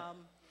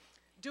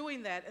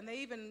doing that. And they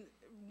even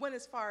went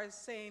as far as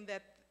saying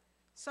that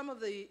some of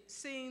the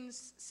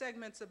scenes,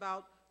 segments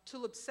about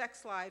Tulip's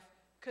sex life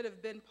could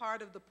have been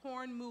part of the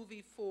porn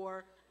movie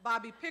for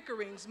Bobby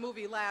Pickering's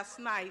movie last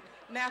night,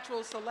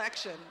 Natural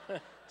Selection.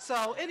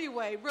 So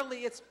anyway,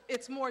 really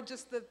it's more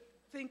just the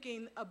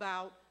thinking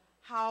about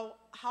how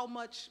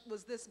much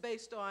was this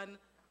based on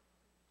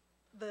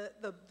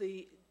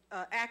the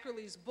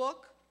Ackerley's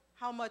book,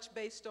 how much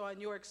based on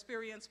your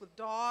experience with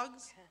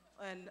dogs,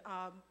 and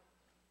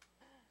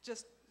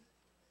just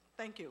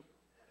thank you.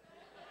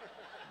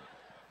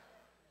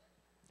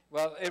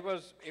 Well, it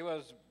was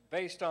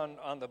based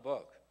on the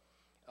book.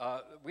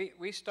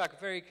 We stuck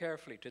very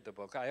carefully to the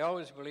book. I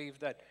always believe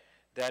that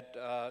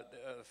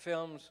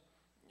films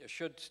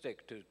should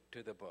stick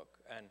to the book.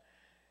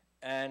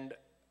 And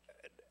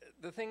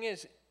the thing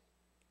is,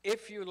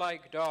 if you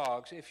like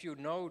dogs, if you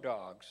know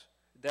dogs,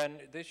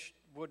 then this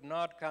would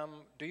not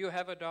come. Do you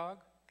have a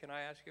dog? Can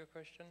I ask you a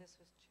question? This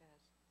was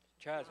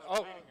Chaz. Chaz.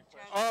 Oh.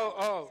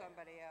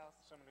 Somebody else.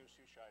 Someone who's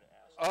too shy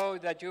to ask. Oh,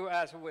 that you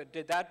asked.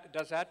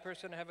 Does that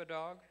person have a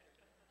dog?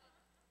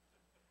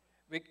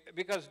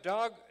 Because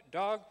dog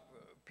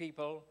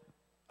people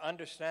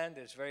understand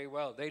this very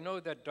well. They know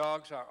that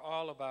dogs are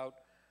all about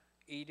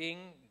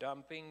eating,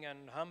 dumping,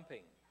 and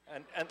humping,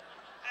 and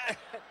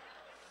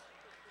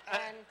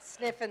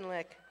sniff and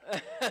lick.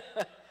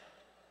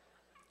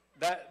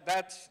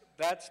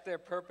 That's their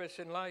purpose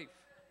in life,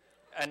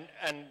 and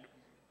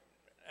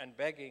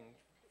begging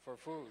for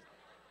food.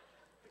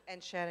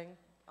 And shedding.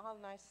 All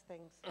nice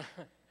things.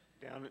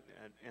 Down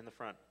in the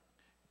front.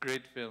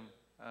 Great film.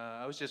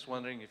 I was just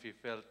wondering if you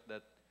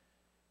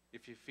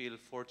feel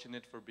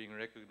fortunate for being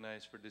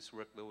recognized for this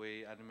work the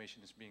way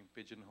animation is being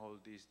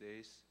pigeonholed these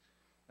days.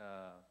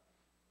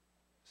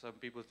 Some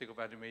people think of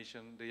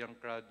animation, the young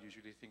crowd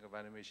usually think of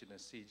animation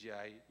as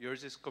CGI.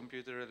 Yours is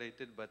computer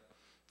related, but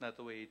not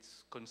the way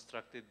it's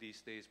constructed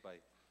these days by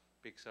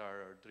Pixar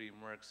or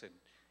DreamWorks. And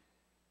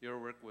your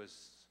work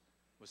was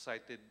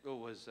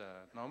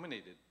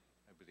nominated,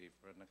 I believe,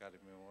 for an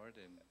Academy Award.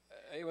 And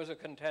it was a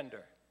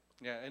contender.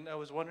 Yeah, and I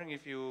was wondering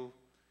if you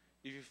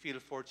feel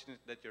fortunate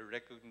that you're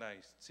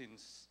recognized,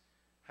 since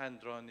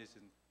hand-drawn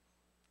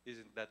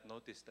isn't that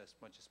noticed as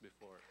much as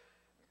before.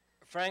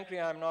 Frankly,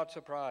 I'm not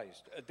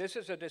surprised. This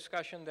is a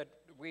discussion that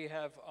we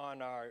have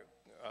on our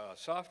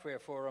software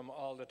forum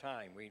all the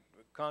time. We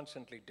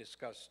constantly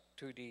discuss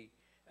 2D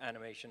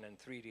animation and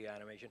 3D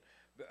animation.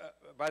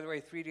 By the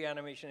way, 3D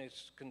animation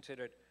is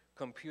considered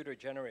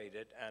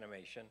computer-generated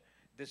animation.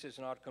 This is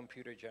not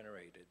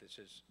computer-generated. This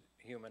is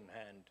human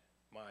hand,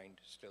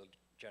 mind still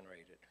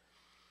generated.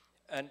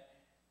 And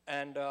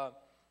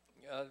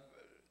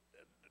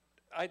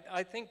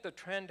I think the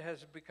trend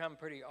has become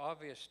pretty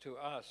obvious to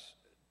us.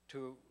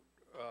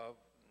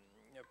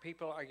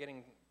 People are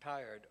getting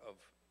tired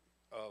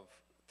of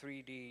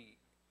 3D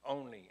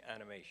only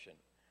animation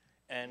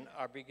and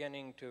are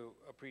beginning to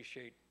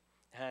appreciate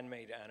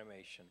handmade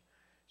animation.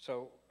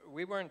 So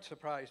we weren't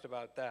surprised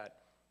about that.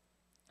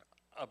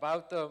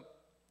 About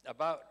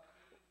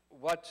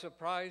what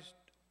surprised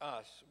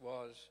us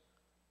was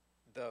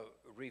the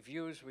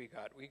reviews we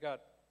got. We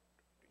got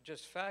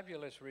just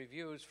fabulous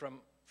reviews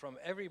from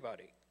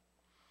everybody.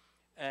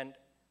 And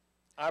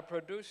our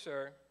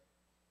producer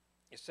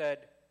said,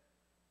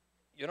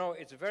 you know,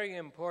 it's very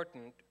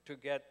important to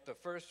get the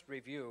first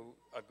review,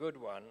 a good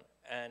one,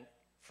 and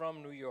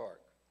from New York.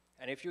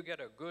 And if you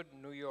get a good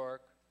New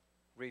York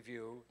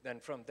review, then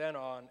from then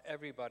on,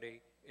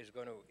 everybody is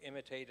going to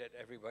imitate it,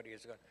 everybody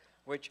is going to,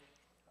 which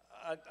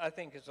I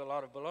think is a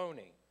lot of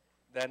baloney.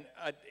 Then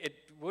it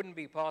wouldn't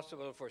be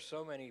possible for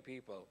so many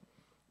people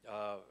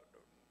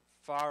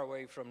far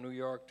away from New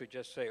York to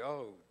just say,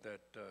 oh,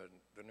 that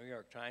the New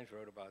York Times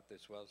wrote about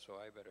this, well, so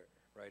I better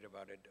write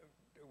about it.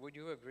 Would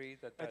you agree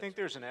that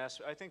that's...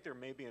 I think there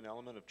may be an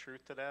element of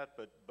truth to that,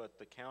 but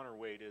the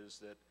counterweight is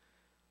that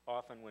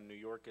often when New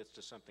York gets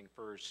to something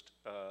first,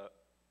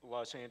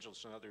 Los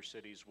Angeles and other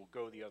cities will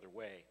go the other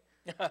way.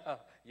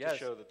 Yes. To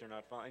show that they're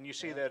not fun. And you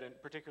see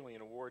that particularly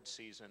in awards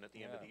season at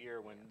the end of the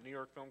year when New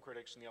York film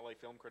critics and the LA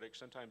film critics,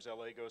 sometimes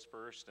LA goes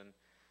first and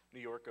New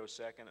York goes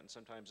second, and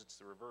sometimes it's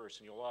the reverse.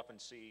 And you'll often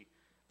see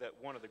that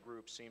one of the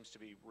groups seems to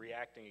be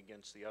reacting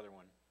against the other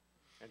one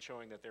and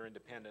showing that they're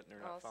independent and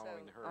they're not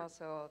following the herd.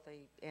 Also, all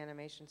the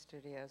animation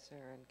studios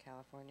are in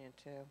California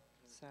too.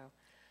 So,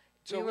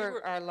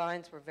 our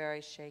lines were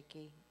very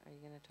shaky. Are you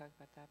going to talk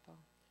about that, Paul?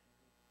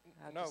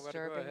 How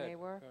disturbing they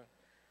were?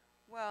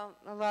 Well,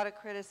 a lot of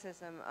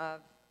criticism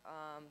of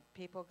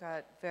people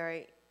got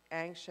very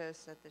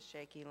anxious at the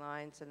shaky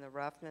lines and the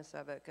roughness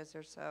of it because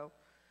they're so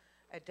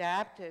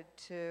adapted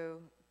to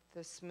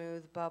the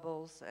smooth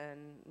bubbles and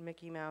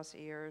Mickey Mouse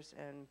ears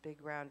and big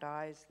round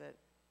eyes that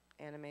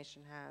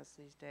animation has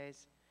these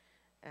days.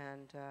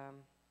 And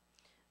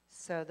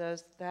so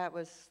that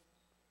was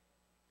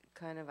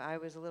kind of, I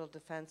was a little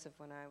defensive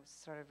when I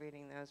started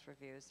reading those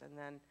reviews. And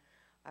then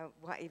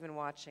even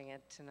watching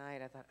it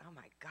tonight, I thought, oh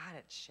my God,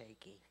 it's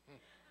shaky.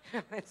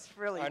 It's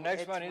really rough. Our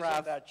next one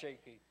isn't that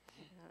shaky.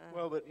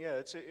 Well, but yeah,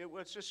 it's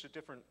just a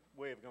different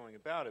way of going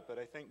about it. But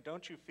I think,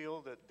 don't you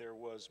feel that there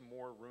was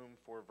more room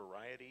for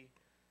variety?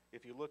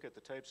 If you look at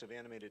the types of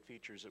animated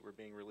features that were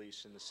being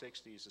released in the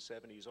 60s, the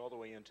 70s, all the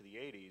way into the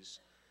 80s,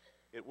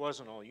 it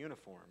wasn't all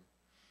uniform.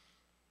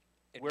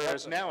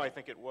 Whereas now I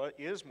think it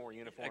is more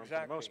uniform for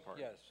the most part.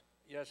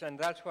 Yes, and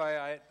that's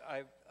why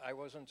I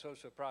wasn't so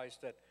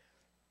surprised that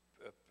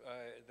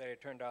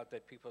it turned out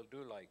that people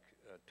do like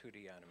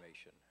 2D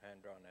animation,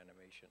 hand-drawn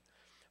animation.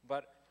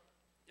 But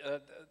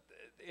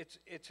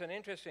it's an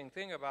interesting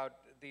thing about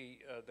the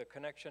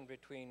connection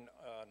between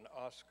an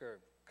Oscar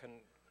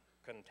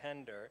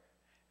contender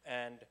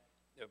and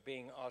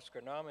being Oscar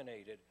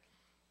nominated.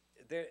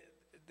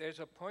 There's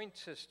a point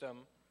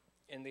system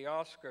in the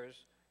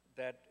Oscars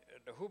that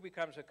who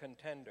becomes a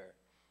contender,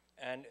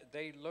 and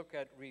they look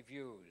at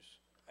reviews,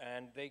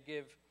 and they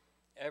give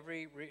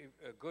every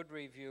good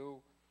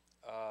review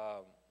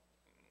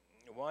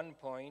 1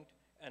 point,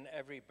 and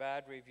every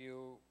bad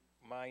review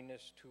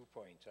minus 2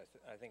 points.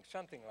 I think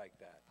something like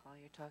that. Paul,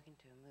 you're talking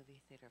to a movie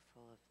theater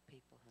full of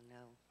people who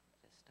know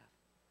this stuff.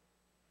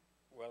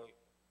 Well,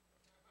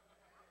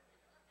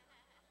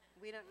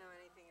 we don't know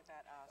anything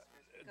about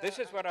Oscars. This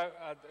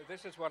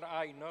is what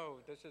I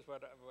know. This is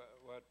what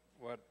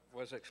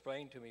was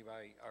explained to me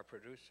by our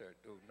producer,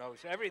 who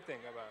knows everything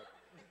about.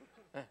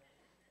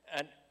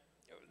 And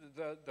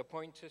the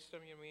point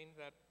system, you mean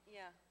that?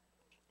 Yeah.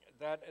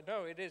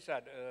 No, it is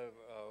that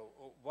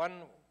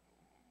 1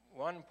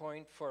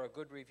 point for a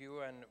good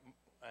review and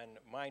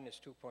minus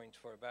 2 points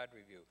for a bad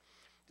review.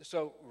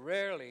 So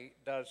rarely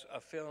does a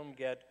film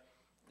get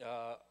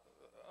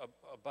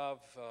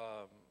above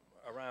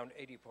around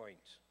 80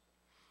 points.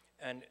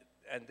 And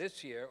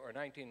this year, or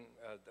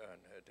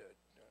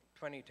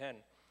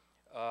 2010,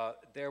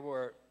 there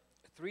were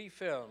 3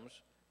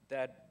 films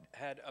that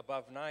had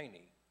above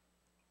 90.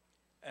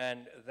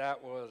 And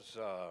that was,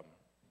 I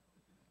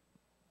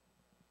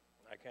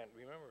can't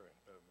remember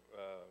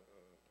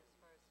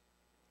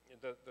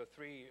the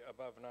 3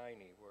 above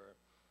 90 were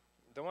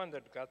the one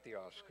that got the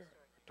Oscar,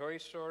 Toy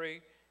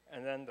Story,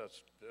 and then the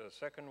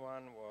second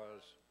one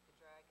was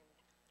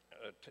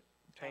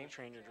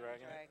Train Your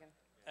Dragon.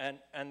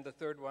 And the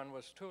third one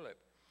was Tulip.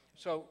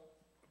 So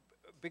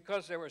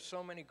because there were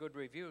so many good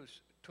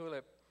reviews,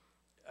 Tulip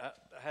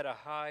had a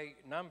high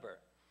number,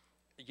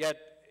 yet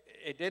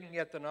it didn't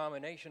get the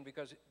nomination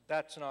because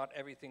that's not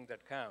everything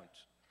that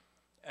counts.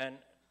 And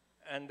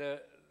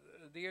the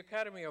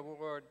Academy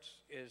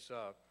Awards is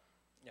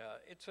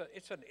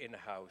it's an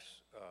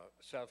in-house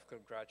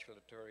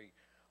self-congratulatory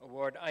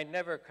award. I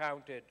never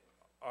counted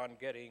on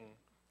getting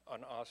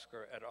an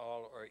Oscar at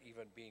all, or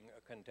even being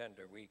a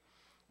contender.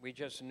 We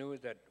just knew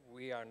that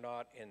we are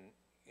not in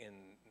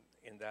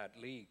that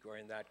league or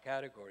in that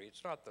category.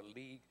 It's not the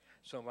league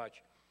so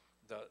much,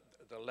 the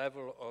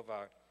level of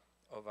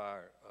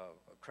our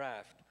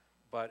craft,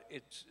 but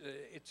it's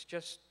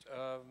just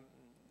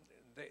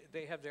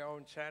they have their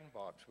own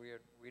sandbox.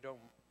 We don't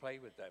play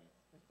with them.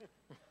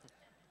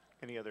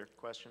 Any other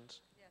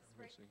questions? Yes,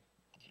 right.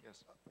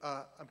 Yes.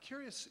 I'm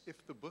curious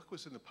if the book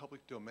was in the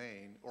public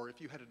domain or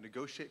if you had to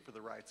negotiate for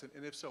the rights, and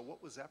if so,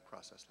 what was that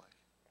process like?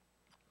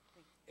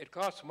 It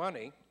costs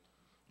money,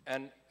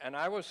 and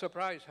I was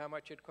surprised how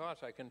much it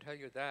cost. I can tell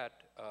you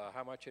that,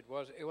 how much it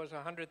was. It was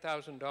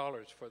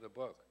 $100,000 for the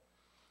book.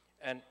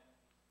 And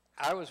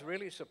I was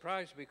really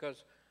surprised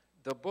because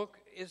the book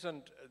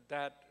isn't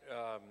that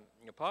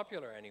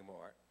popular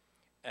anymore.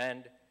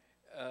 And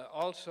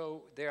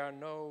also, there are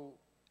no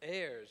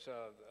heirs.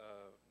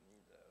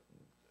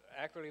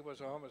 Ackley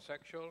was a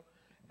homosexual,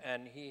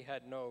 and he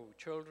had no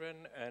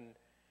children, and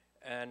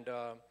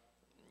the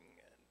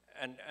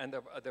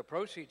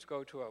proceeds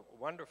go to a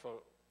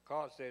wonderful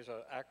cause. There's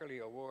an Ackley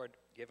Award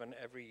given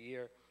every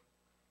year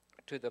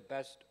to the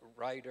best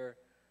writer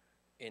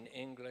in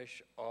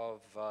English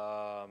of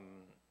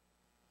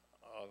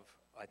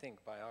I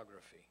think,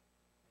 biography.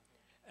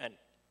 And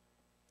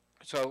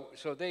so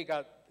they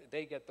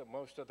get the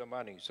most of the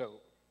money.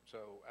 So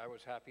I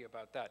was happy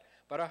about that.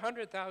 But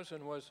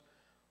 100,000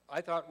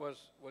 I thought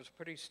was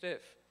pretty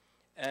stiff.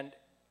 And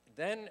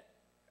then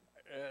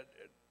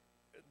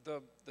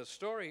the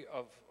story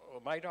of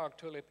My Dog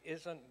Tulip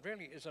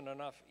really isn't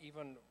enough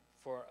even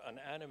for an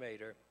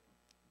animator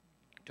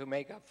to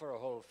make up for a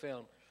whole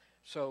film.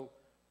 So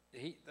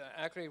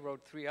Ackley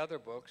wrote 3 other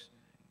books,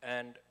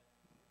 and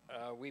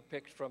we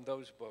picked from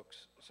those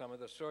books some of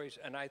the stories.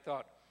 And I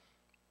thought,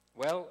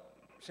 well,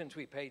 since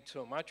we paid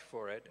so much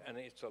for it, and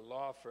it's a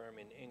law firm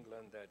in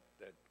England that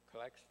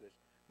collects this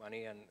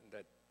money and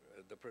that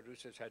the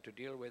producers had to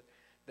deal with,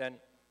 then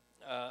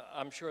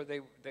I'm sure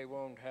they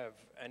won't have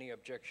any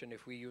objection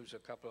if we use a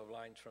couple of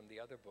lines from the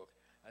other book.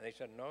 And they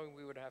said, no,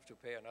 we would have to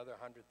pay another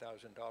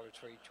 $100,000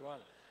 for each one.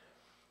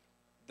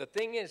 The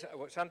thing is,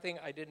 something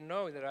I didn't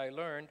know that I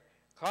learned,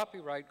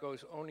 copyright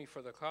goes only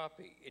for the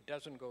copy. It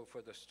doesn't go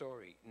for the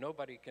story.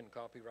 Nobody can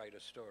copyright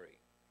a story.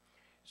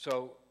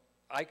 So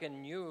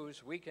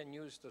we can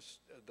use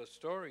the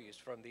stories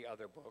from the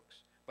other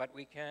books, but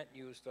we can't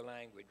use the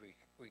language.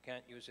 We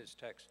can't use his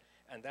text.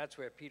 And that's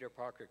where Peter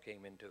Parker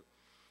came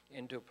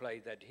into play,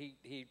 that he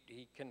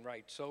can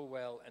write so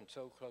well and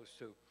so close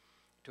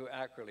to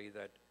Ackley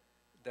that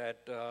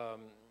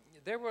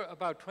there were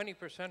about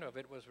 20% of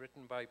it was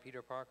written by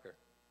Peter Parker.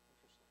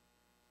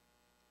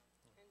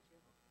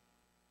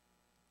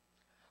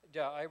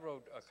 Yeah, I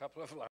wrote a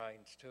couple of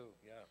lines too,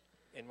 yeah,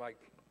 in my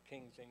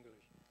King's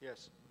English.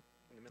 Yes,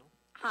 in the middle.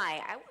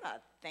 Hi, I want to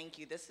thank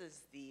you. This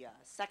is the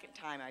second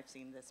time I've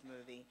seen this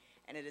movie,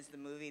 and it is the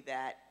movie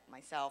that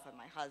myself and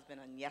my husband,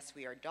 and yes,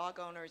 we are dog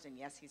owners, and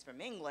yes, he's from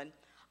England,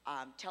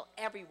 tell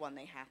everyone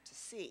they have to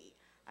see.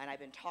 And I've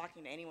been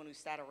talking to anyone who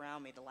sat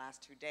around me the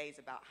last 2 days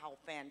about how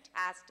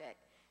fantastic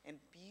and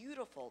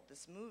beautiful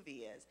this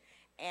movie is.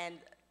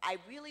 And I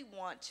really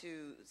want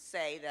to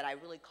say that I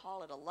really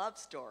call it a love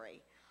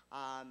story.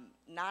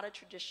 Not a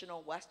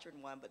traditional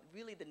Western one, but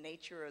really the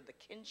nature of the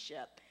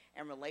kinship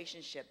and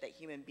relationship that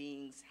human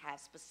beings have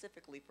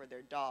specifically for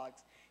their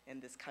dogs in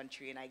this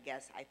country. And I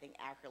think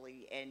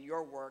Ackley and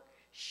your work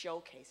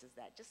showcases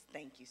that. Just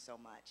thank you so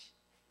much.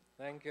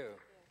 Thank you.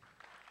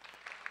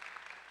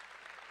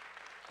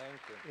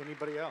 Thank you.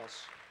 Anybody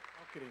else?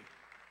 Balcony.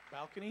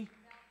 Balcony?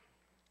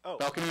 Oh.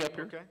 Balcony up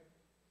here. Okay.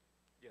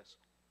 Yes.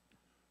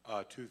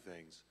 2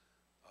 things.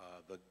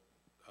 The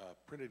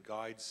printed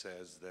guide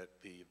says that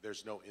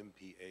there's no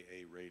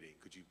MPAA rating.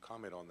 Could you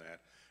comment on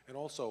that? And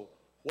also,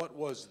 what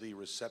was the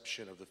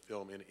reception of the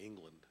film in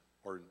England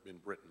or in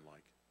Britain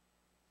like?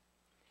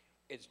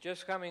 It's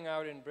just coming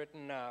out in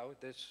Britain now,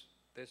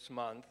 this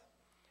month.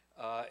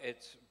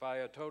 It's by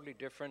a totally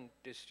different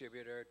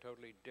distributor,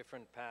 totally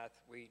different path.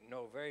 We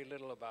know very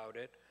little about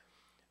it.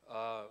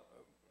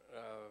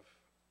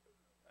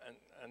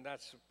 And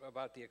that's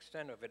about the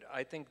extent of it.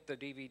 I think the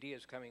DVD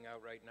is coming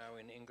out right now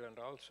in England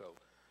also.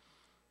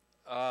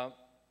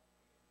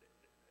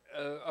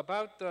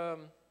 About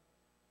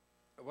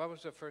what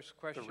was the first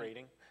question? The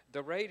rating.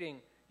 The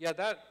rating, yeah,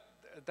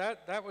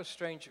 that was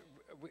strange.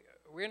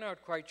 We're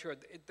not quite sure.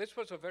 This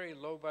was a very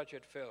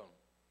low-budget film.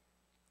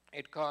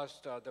 It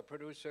cost the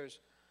producers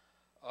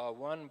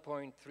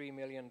 $1.3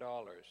 million,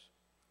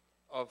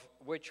 of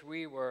which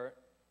we were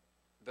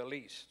the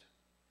least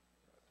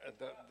of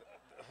the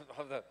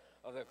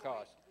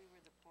cost.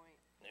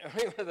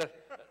 We were the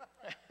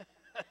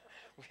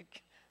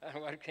point.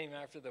 What came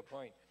after the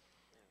point?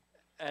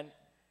 And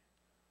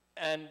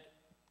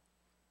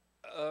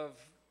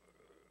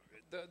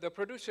the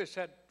producer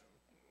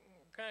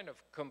kind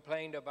of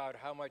complained about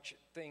how much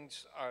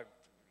things are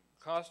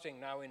costing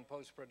now in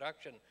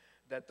post-production,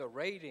 that the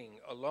rating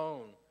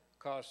alone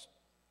costs,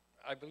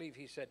 I believe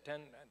he said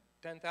 $10,000.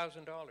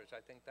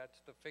 I think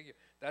that's the figure.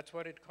 That's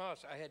what it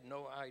costs. I had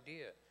no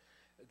idea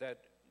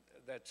that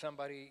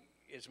somebody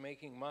is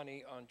making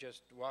money on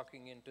just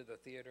walking into the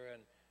theater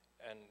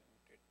and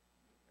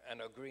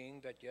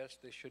agreeing that, yes,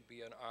 this should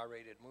be an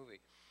R-rated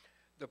movie.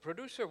 The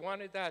producer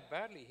wanted that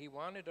badly. He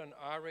wanted an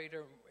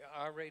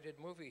R-rated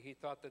movie. He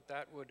thought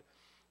that would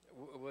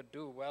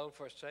do well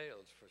for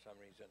sales for some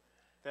reason.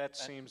 That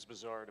seems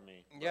bizarre to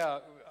me.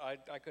 Yeah,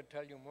 I could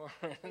tell you more.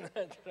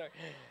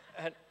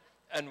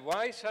 And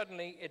why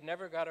suddenly it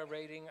never got a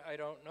rating, I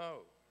don't know.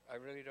 I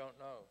really don't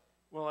know.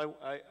 Well,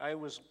 I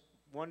was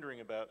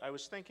I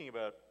was thinking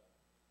about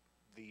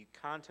the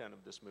content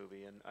of this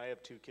movie, and I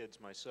have two kids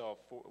myself,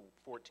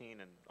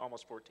 14 and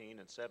almost 14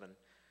 and 7,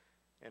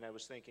 and I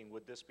was thinking,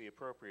 would this be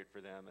appropriate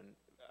for them? And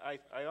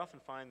I often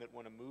find that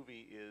when a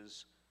movie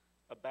is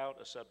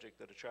about a subject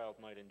that a child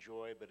might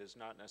enjoy, but is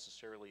not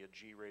necessarily a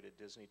G-rated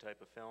Disney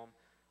type of film,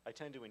 I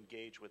tend to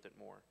engage with it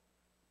more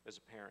as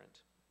a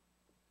parent.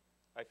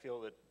 I feel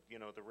that, you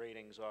know, the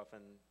ratings often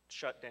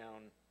shut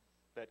down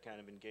that kind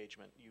of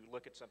engagement. You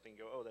look at something and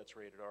go, oh, that's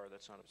rated R,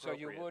 that's not So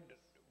appropriate. you would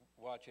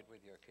watch it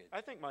with your kids?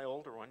 I think my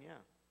older one, yeah.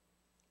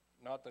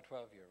 Not the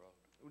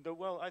 12-year-old?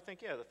 Well, I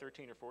think, yeah, the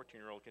 13 or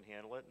 14-year-old can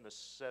handle it, and the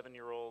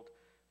 7-year-old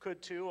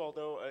could too,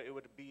 although it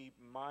would be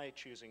my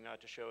choosing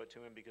not to show it to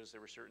him because there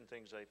were certain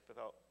things I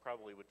felt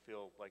probably would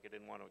feel like I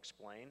didn't want to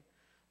explain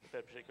at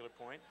that particular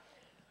point.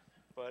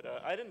 But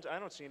I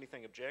don't see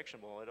anything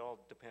objectionable. It all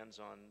depends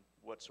on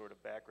what sort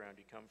of background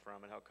you come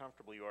from and how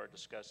comfortable you are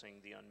discussing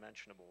the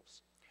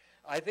unmentionables.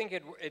 I think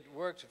it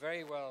works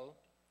very well,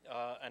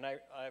 and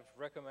I've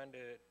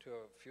recommended it to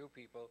a few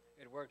people.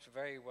 It works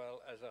very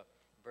well as a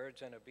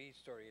birds and a bee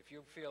story. If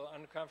you feel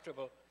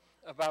uncomfortable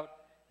about,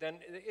 then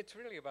it's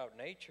really about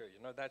nature.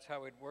 You know, that's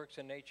how it works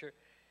in nature.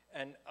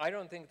 And I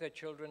don't think that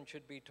children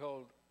should be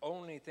told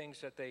only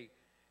things that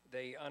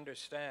they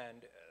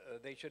understand.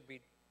 They should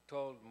be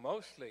told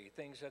mostly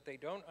things that they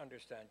don't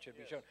understand should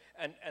be shown.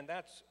 And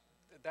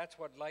that's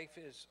what life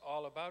is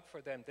all about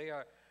for them.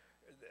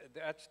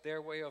 That's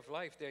their way of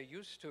life. They're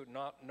used to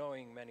not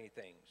knowing many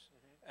things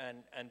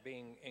and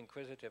being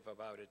inquisitive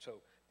about it. So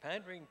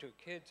pandering to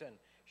kids and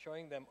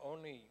showing them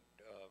only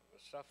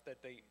stuff that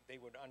they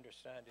would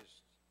understand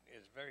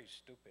is very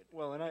stupid.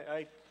 Well, and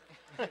I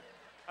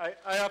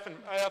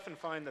often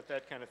find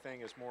that kind of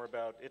thing is more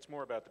about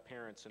the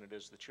parents than it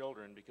is the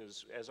children,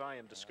 because as I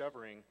am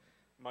discovering,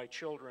 my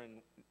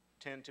children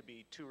tend to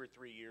be 2 or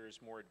 3 years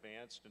more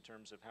advanced in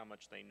terms of how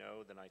much they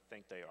know than I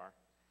think they are.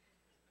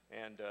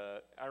 And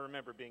I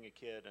remember being a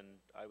kid, and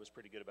I was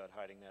pretty good about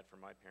hiding that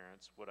from my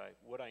parents, what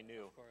I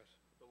knew, Of course.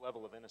 the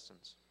level of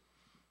innocence.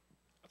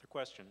 Other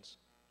questions?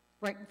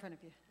 Right in front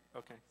of you.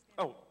 Okay.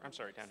 Oh, I'm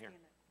sorry, down here.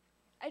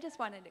 I just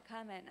wanted to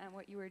comment on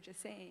what you were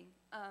just saying.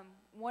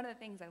 One of the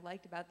things I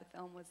liked about the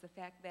film was the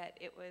fact that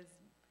it was,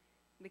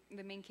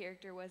 the main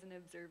character was an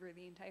observer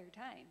the entire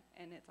time,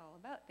 and it's all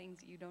about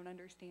things you don't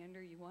understand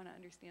or you want to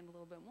understand a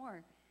little bit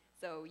more.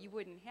 So you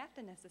wouldn't have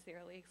to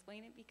necessarily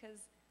explain it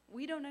because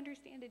we don't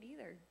understand it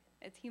either.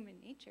 It's human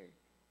nature.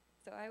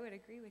 So I would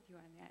agree with you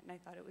on that, and I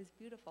thought it was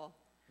beautiful.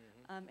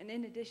 And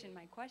in addition,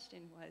 my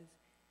question was,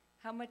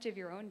 how much of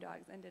your own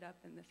dogs ended up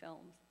in the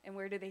films, and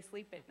where do they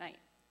sleep at night?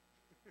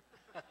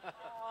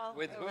 All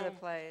With over the whom?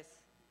 place.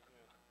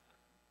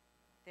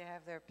 They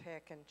have their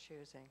pick and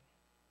choosing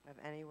of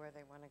anywhere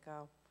they want to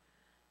go.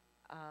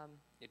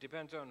 It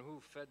depends on who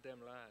fed them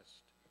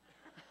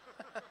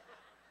last.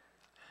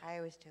 I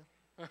always do.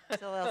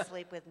 So they'll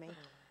sleep with me.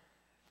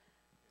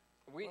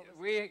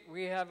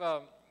 We have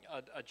a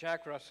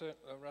Jack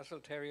Russell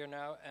Terrier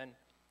now, and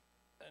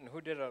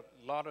who did a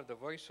lot of the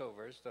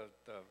voiceovers,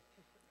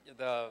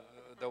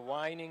 the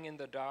whining in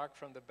the dark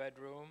from the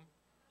bedroom,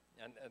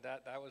 and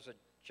that was a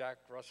Jack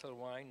Russell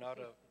whine, not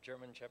a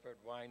German Shepherd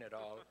whine at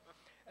all.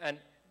 And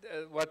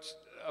what's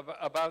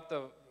about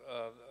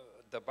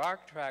the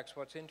bark tracks,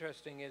 what's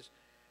interesting is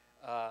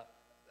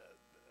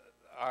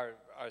our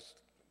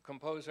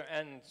composer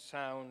and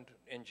sound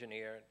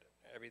engineer,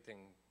 everything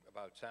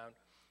about sound,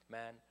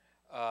 man,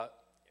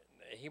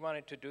 he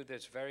wanted to do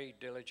this very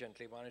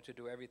diligently, wanted to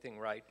do everything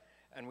right,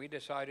 and we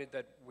decided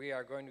that we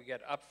are going to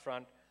get up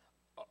front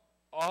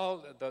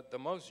all the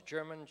most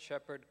German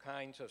Shepherd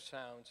kinds of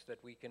sounds that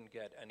we can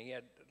get, and he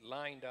had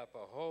lined up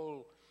a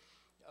whole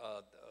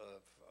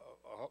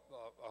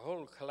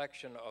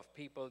collection of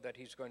people that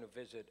he's going to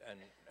visit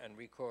and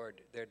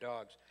record their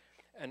dogs.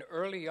 And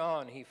early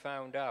on, he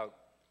found out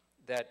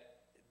that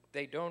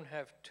they don't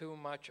have too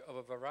much of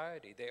a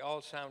variety. They all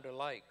sound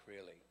alike,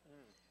 really.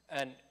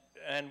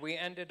 And we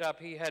ended up,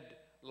 he had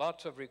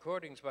lots of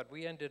recordings, but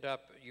we ended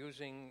up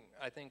using,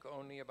 I think,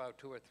 only about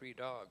 2 or 3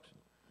 dogs.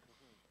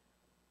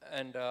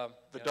 And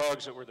The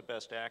dogs that were the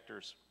best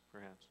actors,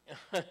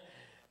 perhaps.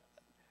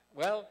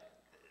 well,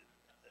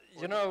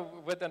 you know,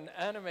 with an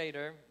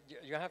animator,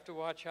 you have to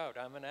watch out.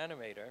 I'm an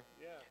animator.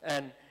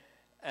 Yeah.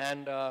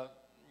 And a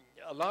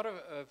lot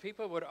of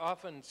people would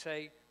often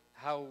say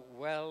how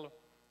well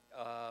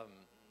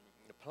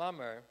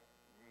Plummer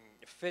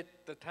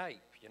fit the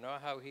type, you know,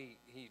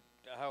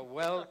 how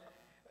well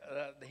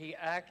he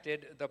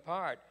acted the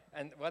part.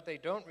 And what they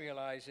don't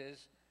realize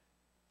is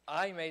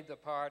I made the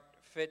part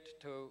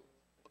fit to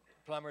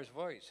Plummer's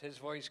voice. His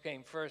voice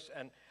came first,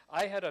 and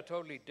I had a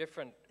totally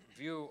different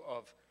view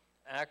of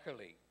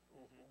Ackerley,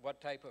 what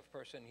type of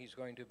person he's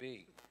going to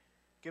be.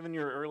 Given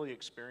your early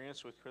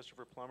experience with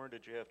Christopher Plummer,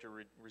 did you have to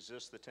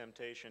resist the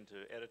temptation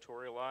to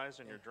editorialize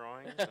in your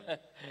drawings? And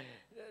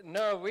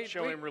no,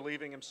 show him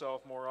relieving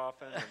himself more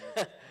often?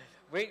 And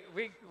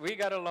we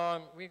got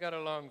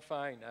along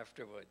fine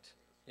afterwards.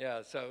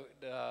 Yeah, so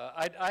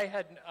I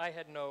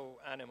had no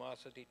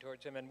animosity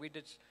towards him, and we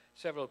did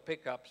several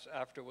pickups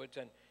afterwards,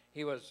 and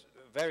he was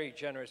very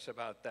generous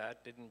about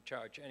that, didn't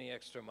charge any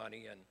extra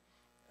money, and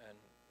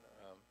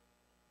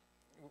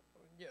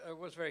yeah, it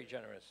was very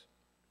generous.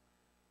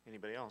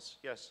 Anybody else?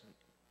 Yes.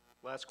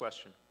 Last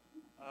question.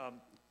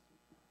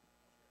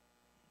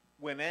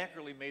 When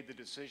Ackerley made the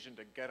decision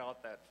to get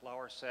out that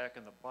flour sack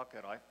in the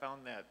bucket, I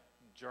found that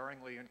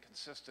jarringly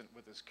inconsistent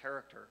with his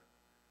character.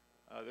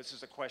 This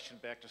is a question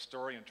back to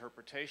story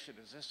interpretation.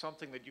 Is this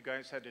something that you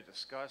guys had to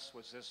discuss?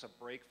 Was this a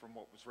break from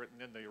what was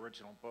written in the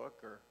original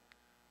book? Or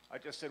I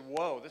just said,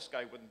 whoa, this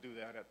guy wouldn't do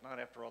that, not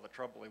after all the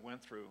trouble he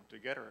went through to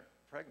get her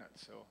pregnant.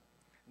 So,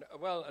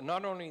 well,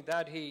 not only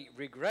that, he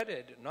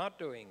regretted not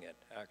doing it,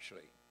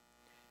 actually.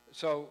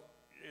 So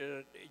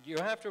you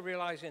have to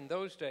realize in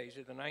those days,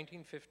 in the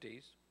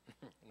 1950s,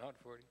 not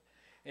 40,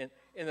 in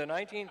the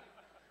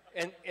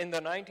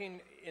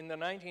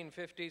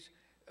 1950s,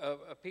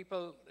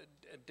 people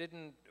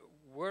didn't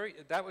worry.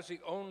 That was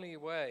the only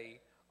way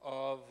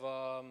of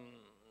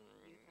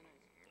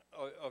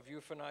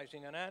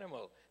euthanizing an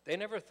animal. They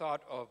never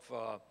thought of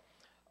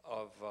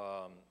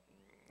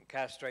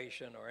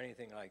castration or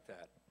anything like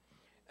that.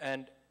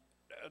 And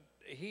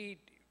he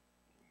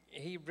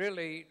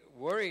really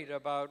worried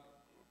about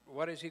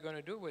what is he going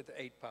to do with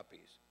 8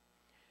 puppies.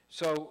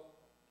 So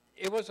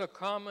it was a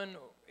common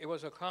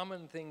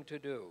thing to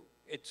do.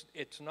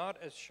 It's not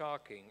as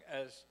shocking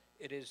as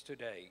it is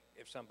today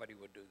if somebody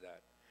would do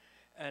that.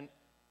 And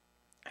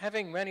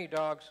having many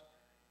dogs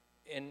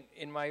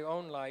in my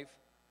own life,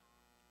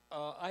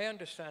 I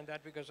understand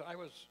that because I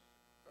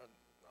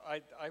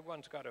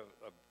once got a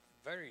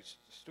very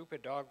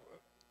stupid dog,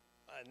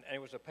 and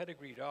it was a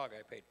pedigree dog.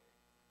 I paid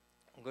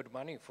good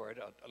money for it,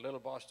 a little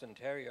Boston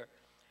Terrier,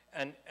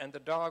 and the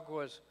dog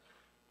was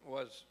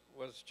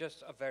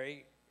just a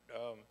very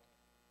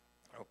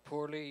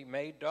poorly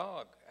made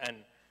dog,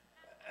 and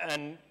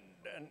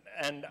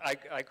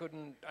I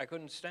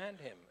couldn't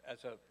stand him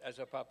as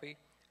a puppy,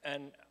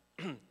 and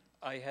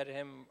I had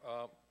him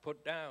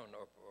put down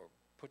or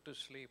put to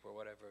sleep or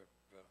whatever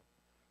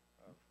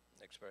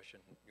expression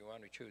you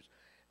want to choose,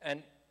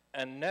 and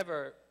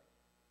never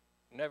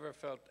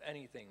felt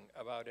anything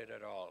about it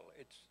at all.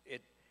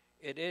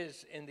 It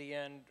is in the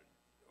end,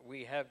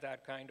 we have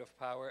that kind of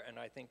power, and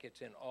I think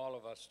it's in all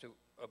of us to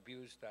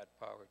abuse that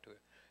power to a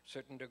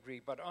certain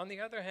degree. But on the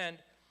other hand,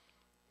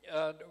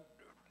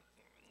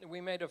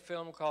 we made a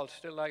film called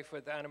Still Life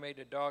with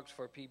Animated Dogs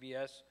for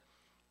PBS,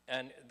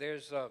 and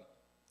there's the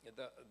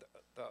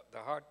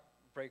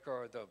heartbreaker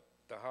or the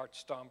heart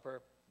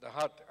stomper. The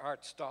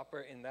heart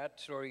stopper in that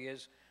story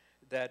is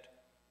that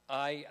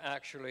I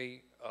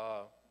actually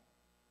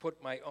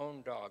put my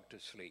own dog to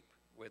sleep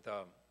with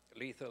a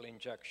lethal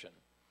injection,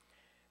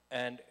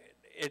 and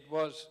it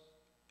was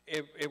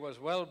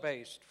well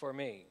based for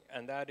me,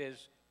 and that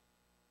is,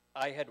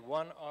 I had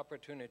one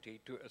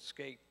opportunity to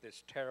escape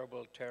this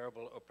terrible,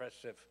 terrible,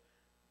 oppressive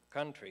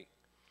country,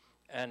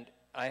 and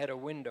I had a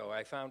window.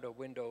 I found a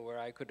window where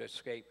I could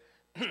escape,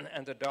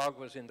 and the dog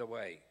was in the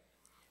way,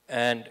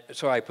 and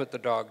so I put the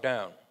dog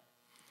down,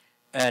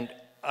 and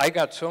I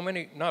got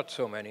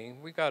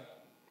we got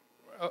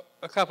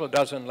a couple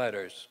dozen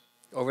letters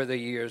over the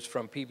years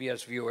from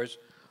PBS viewers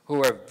who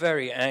were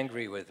very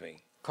angry with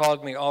me,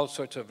 called me all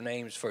sorts of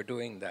names for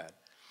doing that.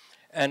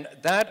 And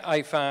that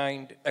I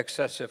find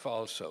excessive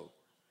also.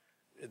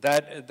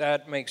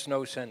 That makes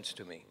no sense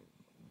to me.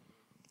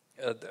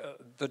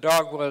 The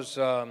dog was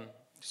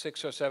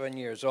 6 or 7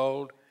 years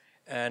old,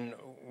 and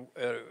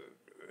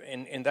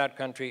in that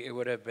country it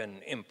would have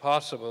been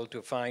impossible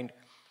to find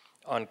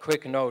on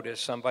quick notice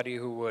somebody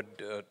who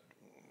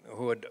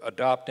would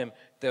adopt him.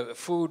 The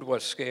food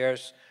was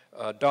scarce.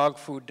 Dog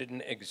food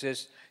didn't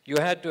exist. You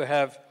had to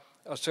have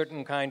a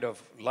certain kind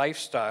of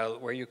lifestyle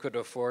where you could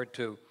afford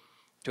to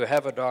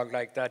have a dog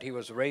like that. He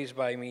was raised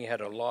by me,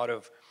 had a lot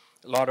of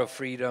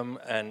freedom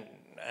and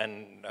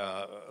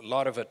a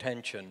lot of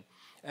attention,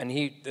 and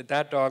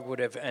that dog would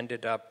have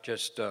ended up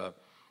just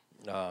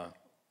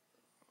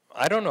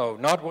I don't know,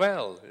 not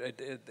well.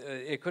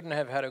 It couldn't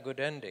have had a good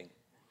ending.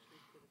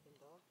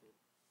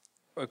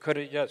 Or could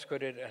it? Yes,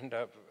 could it end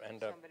up?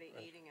 Somebody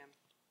eating him.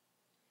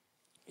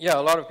 Yeah,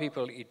 a lot of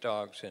people eat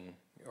dogs,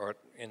 or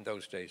in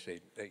those days they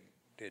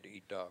did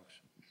eat dogs.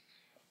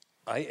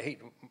 I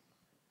ate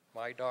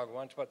my dog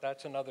once, but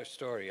that's another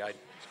story.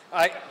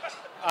 I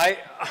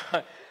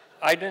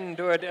didn't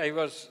do it. It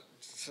was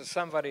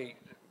somebody.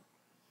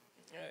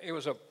 It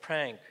was a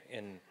prank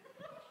in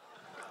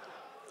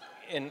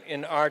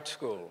art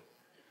school.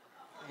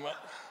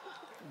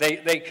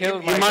 They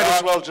killed my dog. You might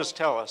as well just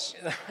tell us.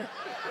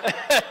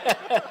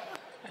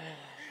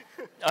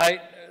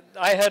 I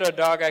had a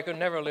dog. I could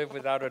never live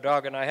without a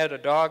dog, and I had a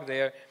dog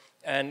there,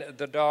 and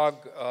the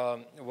dog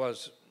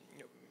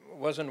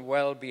wasn't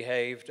well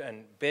behaved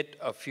and bit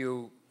a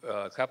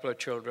couple of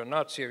children,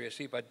 not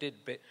seriously, but did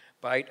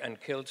bite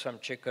and killed some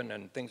chicken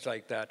and things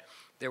like that.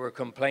 There were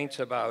complaints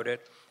about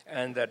it,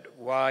 and that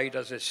why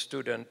does a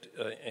student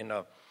in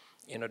a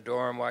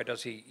dorm, why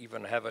does he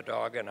even have a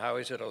dog, and how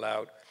is it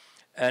allowed?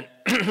 And,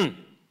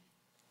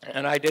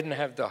 and I didn't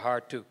have the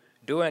heart to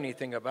do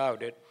anything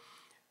about it.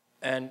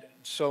 And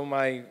so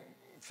my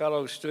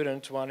fellow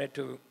students wanted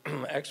to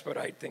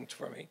expedite things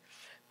for me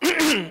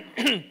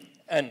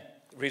and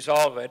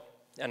resolve it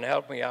and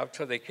help me out,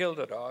 so they killed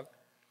the dog.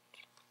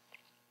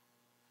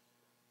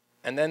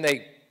 And then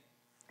they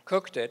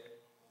cooked it.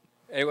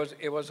 It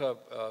was a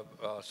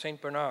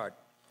Saint Bernard,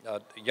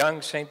 a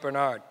young Saint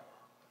Bernard.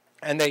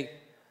 And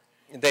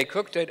they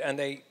cooked it, and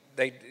they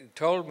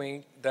told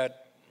me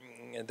that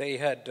they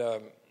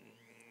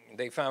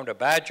found a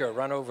badger,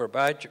 run over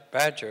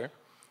badger,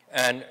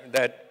 and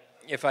that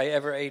if I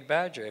ever ate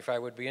badger, if I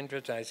would be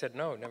interested. I said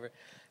no, never.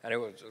 And it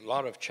was a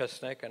lot of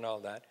chestnut and all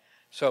that.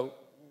 So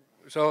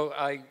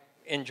I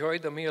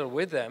enjoyed the meal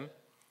with them,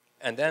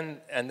 and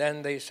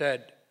then they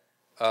said,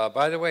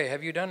 by the way,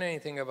 have you done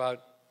anything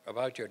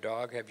about your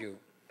dog? Have you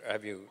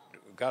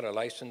got a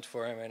license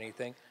for him,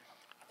 anything?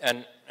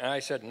 And I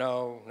said,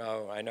 no,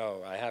 I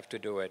know, I have to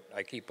do it.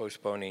 I keep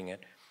postponing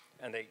it.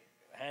 And they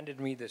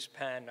handed me this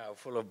pan now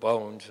full of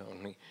bones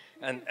only.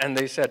 And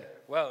they said,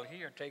 well,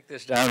 here, take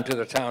this down to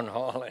the town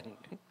hall. And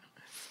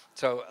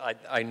so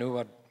I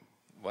knew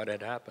what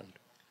had happened.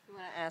 You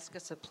want to ask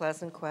us a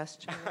pleasant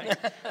question? I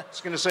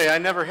was going to say, I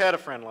never had a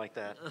friend like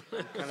that.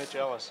 I'm kind of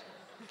jealous.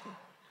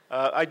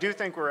 I do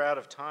think we're out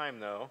of time,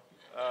 though.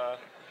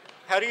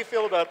 How do you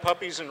feel about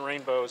puppies and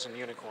rainbows and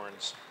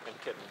unicorns and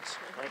kittens?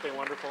 Aren't they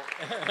wonderful?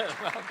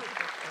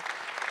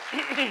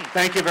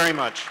 Thank you very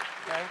much.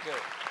 Thank you.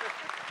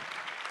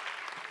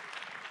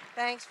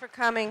 Thanks for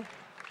coming.